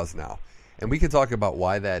tougher draws now. And we can talk about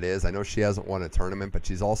why that is. I know she hasn't won a tournament, but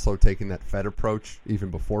she's also taking that Fed approach, even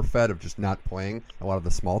before Fed, of just not playing a lot of the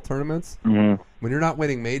small tournaments. Mm-hmm. When you're not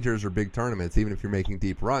winning majors or big tournaments, even if you're making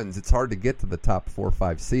deep runs, it's hard to get to the top 4 or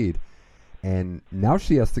 5 seed. And now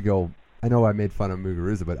she has to go. I know I made fun of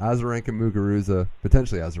Muguruza, but Azarenka, Muguruza,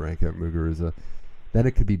 potentially Azarenka, Muguruza. Then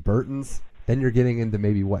it could be Bertens. Then you're getting into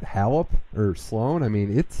maybe Halep or Sloane. I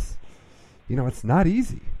mean, it's not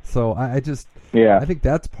easy. So I think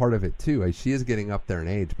that's part of it too. She is getting up there in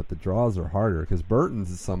age, but the draws are harder because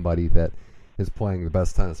Bertens is somebody that is playing the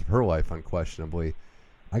best tennis of her life, unquestionably.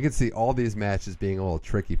 I could see all these matches being a little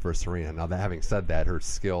tricky for Serena. Now, having said that, her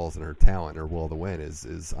skills and her talent, her will to win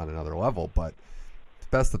is on another level. But it's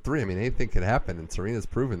best of 3. I mean, anything could happen, and Serena's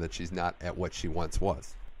proven that she's not at what she once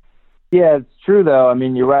was. Yeah, it's true though. I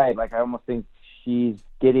mean, you're right. Like I almost think she's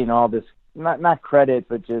getting all this. Not credit,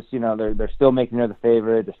 but just, they're still making her the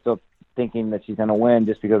favorite. They're still thinking that she's going to win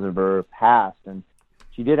just because of her past. And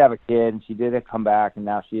she did have a kid, and she did a comeback, and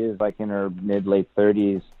now she is like in her late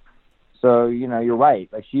 30s. So, you're right.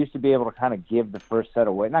 Like she used to be able to kind of give the first set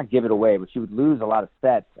away. Not give it away, but she would lose a lot of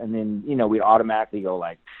sets. And then, we'd automatically go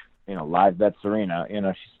like, live bet Serena.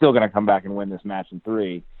 She's still going to come back and win this match in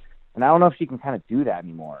 3. And I don't know if she can kind of do that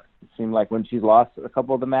anymore. It seemed like when she's lost a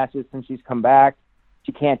couple of the matches since she's come back,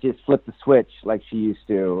 she can't just flip the switch like she used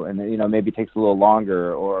to, and maybe it takes a little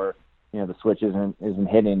longer, or the switch isn't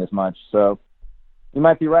hitting as much. So you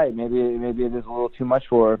might be right. Maybe it is a little too much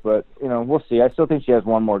for her, but we'll see. I still think she has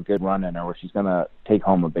one more good run in her where she's gonna take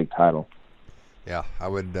home a big title. Yeah, I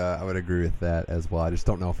would agree with that as well. I just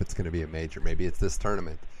don't know if it's going to be a major. Maybe it's this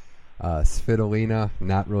tournament. Svitolina,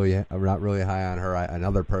 not really high on her.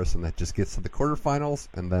 Another person that just gets to the quarterfinals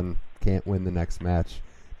and then can't win the next match.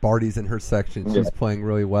 Barty's in her section. She's playing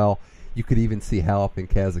really well. You could even see Halep and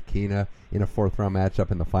Kasatkina in a fourth-round matchup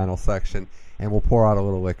in the final section. And we'll pour out a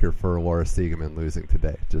little liquor for Laura Siegemund losing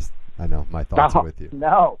today. I know, my thoughts are with you.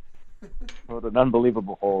 No. What an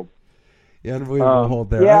unbelievable hold. Yeah, unbelievable hold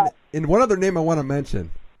there. Yeah. And one other name I want to mention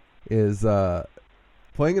is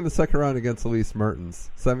playing in the second round against Elise Mertens,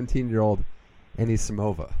 17-year-old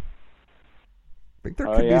Anisimova. I think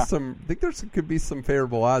there could be some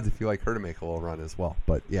favorable odds if you like her to make a little run as well.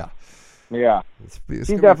 But yeah, she's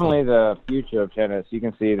definitely the future of tennis. You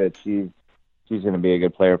can see that she's going to be a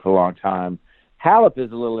good player for a long time. Halep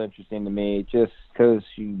is a little interesting to me, just because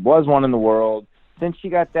she was one in the world. Since she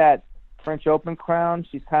got that French Open crown,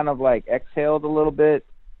 she's kind of like exhaled a little bit,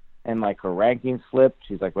 and like her ranking slipped.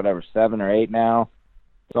 She's like 7 or 8 now.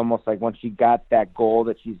 It's almost like once she got that goal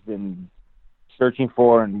that she's been searching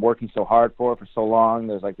for and working so hard for so long,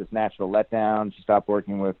 there's like this natural letdown. She stopped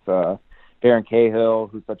working with Darren Cahill,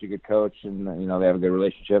 who's such a good coach, and they have a good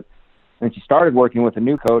relationship. And she started working with a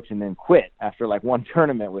new coach and then quit after like one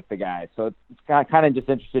tournament with the guy. So it's kind of just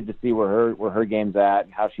interested to see where her game's at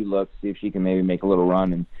and how she looks, see if she can maybe make a little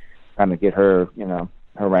run and kind of get her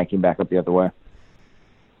her ranking back up the other way.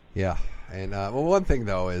 Yeah, and one thing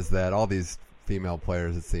though is that all these female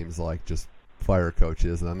players, it seems like, just fire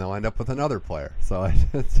coaches, and then they'll end up with another player. So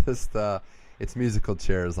it's just it's musical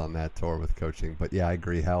chairs on that tour with coaching. But yeah, I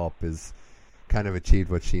agree. Halep is kind of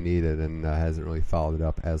achieved what she needed and hasn't really followed it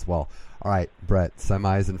up as well. All right, Brett,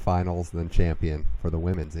 semis and finals, and then champion for the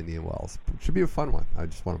women's Indian Wells. Should be a fun one. I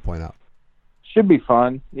just want to point out. Should be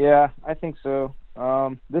fun. Yeah, I think so.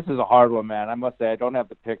 This is a hard one, man. I must say I don't have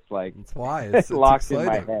the picks like that's why it's locked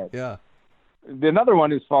exciting. in my head. Yeah. Another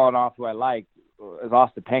one who's fallen off who I like is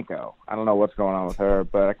Ostapenko. I don't know what's going on with her,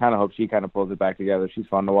 but I kind of hope she kind of pulls it back together. She's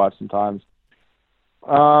fun to watch sometimes.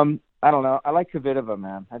 I don't know. I like Kvitova,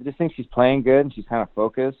 man. I just think she's playing good and she's kind of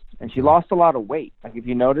focused. And she lost a lot of weight. Like if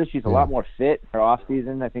you notice, she's a lot more fit. Her off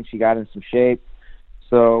season, I think she got in some shape.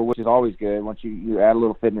 So, which is always good once you add a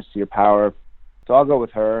little fitness to your power. So I'll go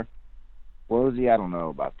with her. Wozy, I don't know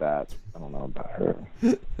about that. I don't know about her.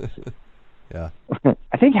 Yeah.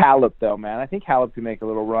 I think Halep, though, man. I think Halep can make a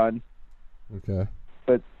little run. Okay.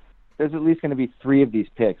 But there's at least going to be 3 of these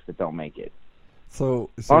picks that don't make it. So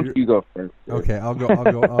why don't you go first? Okay, I'll go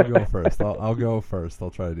first. I'll go first. I'll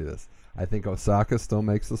try to do this. I think Osaka still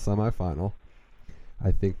makes the semifinal.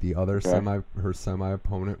 I think the other her semi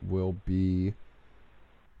opponent will be.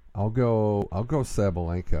 I'll go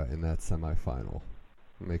Sabalenka in that semifinal.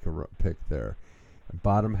 Make a pick there.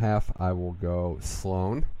 Bottom half, I will go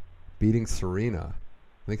Sloane beating Serena.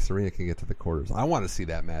 I think Serena can get to the quarters. I want to see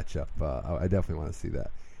that matchup. I definitely want to see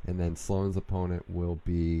that. And then Sloane's opponent will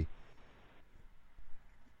be.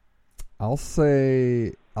 I'll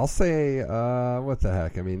say, what the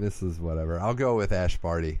heck? I mean, this is whatever. I'll go with Ash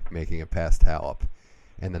Barty making it past Halep.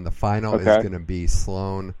 And then the final is going to be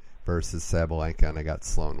Sloane versus Sabalenka, and I got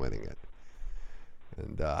Sloane winning it.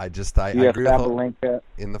 And I agree with Sabalenka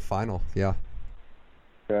in the final, yeah.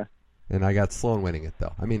 Okay. And I got Sloane winning it,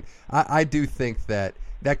 though. I mean, I do think that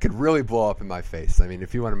could really blow up in my face. I mean,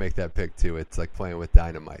 if you want to make that pick, too, it's like playing with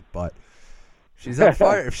dynamite. But she's on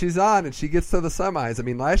fire. If she's on and she gets to the semis. I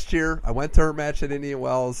mean, last year, I went to her match at Indian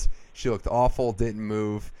Wells. She looked awful, didn't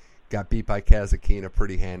move, got beat by Kasatkina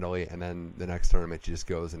pretty handily. And then the next tournament, she just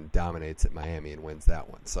goes and dominates at Miami and wins that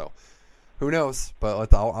one. So who knows?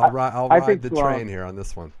 But I'll ride the train here on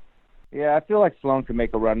this one. Yeah, I feel like Sloane could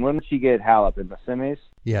make a run. When would she get Halep in the semis?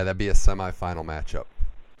 Yeah, that'd be a semifinal matchup.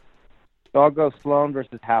 So I'll go Sloane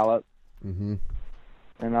versus Halep. Mm-hmm.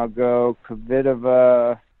 And I'll go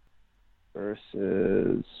Kvitova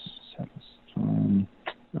versus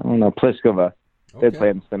Pliskova. Okay. They play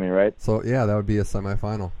in the semi, right? So yeah, that would be a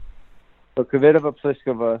semifinal. So Kvitova,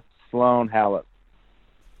 Pliskova, Sloane, Halep.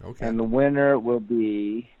 Okay. And the winner will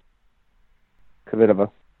be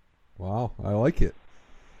Kvitova. Wow, I like it.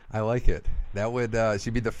 That would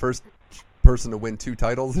she'd be the first person to win 2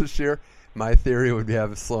 titles this year. My theory would be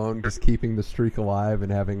have Sloane just keeping the streak alive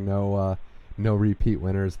and having no repeat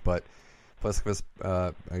winners, but Pliskova's,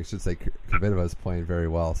 I should say Kvitova is playing very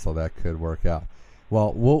well, so that could work out.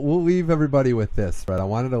 Well, we'll leave everybody with this, but I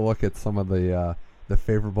wanted to look at some of the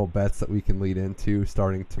favorable bets that we can lead into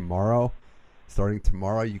starting tomorrow.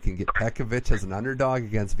 You can get Pekovic as an underdog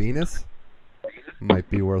against Venus. Might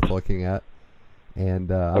be worth looking at.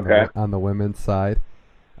 And on the women's side.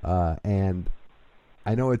 And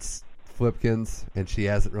I know it's Flipkins, and she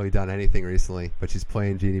hasn't really done anything recently, but she's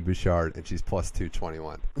playing Jeannie Bouchard, and she's plus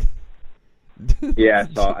 221. Yeah,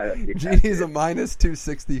 I saw. Jeannie's a minus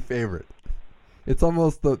 260 favorite. It's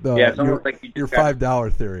almost the it's almost like your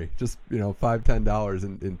 $5 theory. Just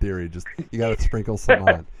 $5-10 in theory. Just you got to sprinkle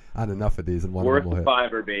some on enough of these, and one worth of them will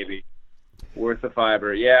hit. $5, baby. Worth the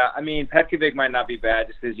 $5. Yeah, I mean Petkovic might not be bad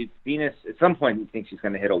just because Venus at some point you think she's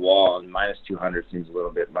going to hit a wall, and minus 200 seems a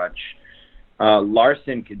little bit much.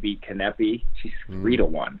 Larson could beat Kanepi. She's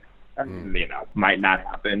 3-1. Might not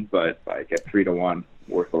happen, but like at 3-1,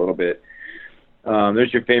 worth a little bit.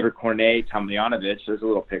 There's your favorite Cornet, Tomljanovic. There's a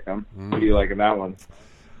little pick 'em. What do you like in that one?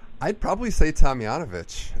 I'd probably say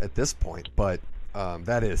Tomljanovic at this point, but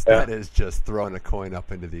that is just throwing a coin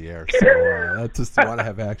up into the air. So that's just you want to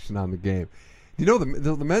have action on the game. You know,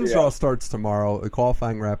 the men's draw starts tomorrow. The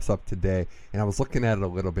qualifying wraps up today, and I was looking at it a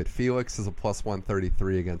little bit. Felix is a plus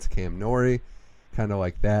 133 against Cam Norrie, kind of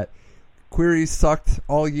like that. Query sucked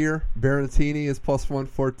all year. Berrettini is plus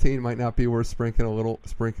 114. Might not be worth sprinkling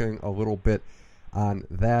a little bit on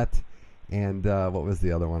that. And what was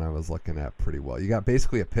the other one I was looking at pretty well? You got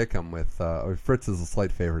basically a pick 'em with Fritz is a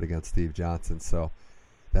slight favorite against Steve Johnson, so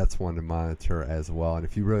that's one to monitor as well. And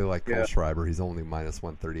if you really like Kohlschreiber, he's only minus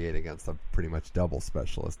 138 against a pretty much double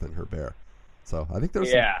specialist in Herbert. So I think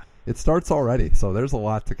it starts already. So there's a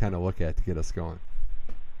lot to kind of look at to get us going.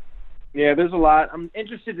 Yeah, there's a lot. I'm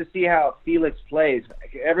interested to see how Felix plays.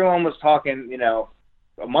 Everyone was talking,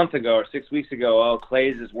 a month ago or 6 weeks ago, oh,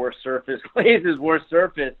 Clay's is worst surface.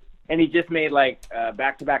 And he just made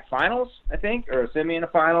back-to-back finals, I think, or a semi and a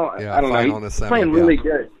final. Yeah, I don't know. He's playing really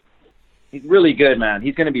good. He's really good, man.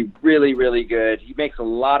 He's going to be really, really good. He makes a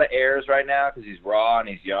lot of errors right now because he's raw and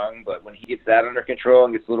he's young. But when he gets that under control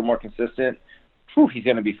and gets a little more consistent, he's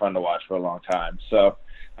going to be fun to watch for a long time. So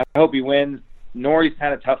I hope he wins. Norrie's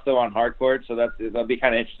kind of tough, though, on hard court. So that'll be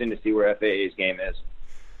kind of interesting to see where FAA's game is.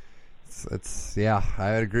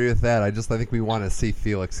 I agree with that. I think we want to see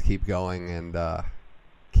Felix keep going and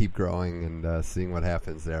keep growing and seeing what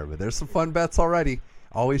happens there. But there's some fun bets already.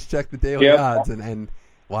 Always check the daily odds and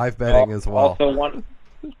live betting as well. Also, one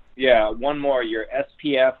more. Your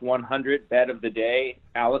SPF 100 bet of the day: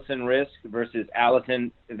 Allison Risk versus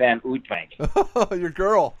Allison Van Uytvanck. Your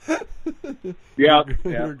girl. The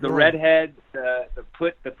redhead. The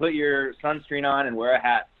put your sunscreen on and wear a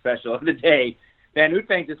hat special of the day. Van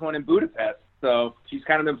Uytvanck just won in Budapest, so she's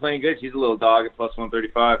kind of been playing good. She's a little dog at plus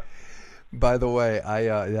 135. By the way,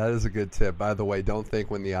 that is a good tip. By the way, don't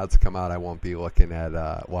think when the odds come out I won't be looking at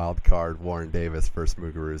wild card Warren Davis versus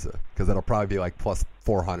Muguruza, because that'll probably be like plus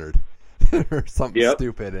 400 or something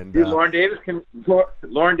stupid. And dude, Lauren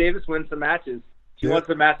Davis wins some matches. She won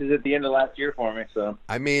some matches at the end of last year for me. So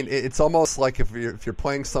I mean, it's almost like if you're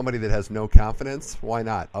playing somebody that has no confidence, why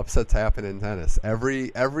not? Upsets happen in tennis.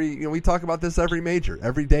 Every we talk about this every major.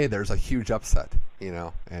 Every day there's a huge upset.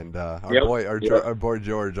 And our boy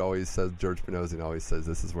George always says, George Panosian always says,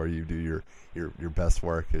 this is where you do your best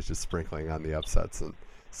work, is just sprinkling on the upsets, and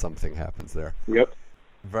something happens there. Yep.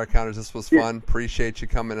 Bet Connors, this was fun. Appreciate you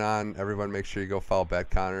coming on. Everyone, make sure you go follow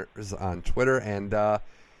Bet Connors on Twitter. And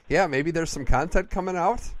maybe there's some content coming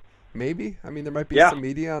out. Maybe. I mean, there might be some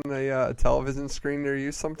media on a television screen near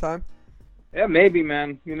you sometime. Yeah, maybe,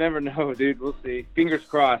 man. You never know, dude. We'll see. Fingers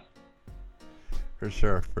crossed. For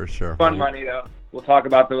sure. Fun money, though. We'll talk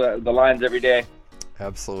about the lines every day.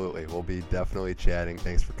 Absolutely. We'll be definitely chatting.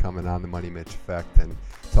 Thanks for coming on the Money Mitch Effect and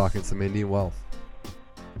talking some Indian wealth.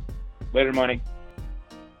 Later, money.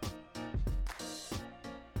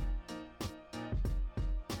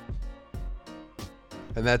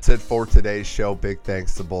 And that's it for today's show. Big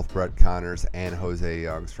thanks to both Brett Connors and Jose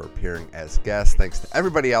Youngs for appearing as guests. Thanks to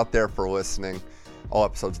everybody out there for listening. All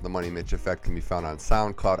episodes of the Money Mitch Effect can be found on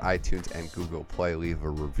SoundCloud, iTunes, and Google Play. Leave a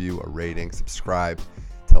review, a rating, subscribe,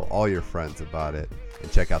 tell all your friends about it,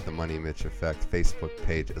 and check out the Money Mitch Effect Facebook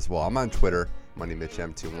page as well. I'm on Twitter,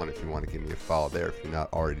 MoneyMitchM21, if you want to give me a follow there if you're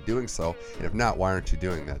not already doing so. And if not, why aren't you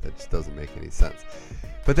doing that? That just doesn't make any sense.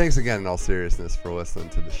 But thanks again, in all seriousness, for listening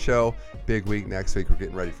to the show. Big week next week. We're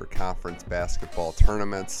getting ready for conference basketball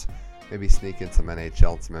tournaments. Maybe sneak in some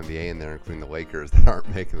NHL and some NBA in there, including the Lakers that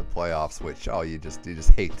aren't making the playoffs, which, you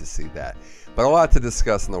just hate to see that. But a lot to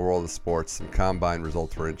discuss in the world of sports. Some combine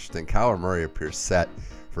results were interesting. Kyler Murray appears set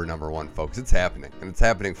for number one, folks. It's happening, and it's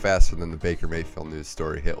happening faster than the Baker Mayfield news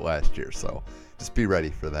story hit last year. So just be ready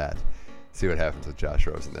for that. See what happens with Josh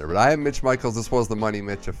Rosen there. But I am Mitch Michaels. This was the Money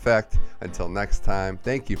Mitch Effect. Until next time,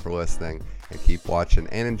 thank you for listening, and keep watching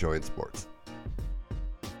and enjoying sports.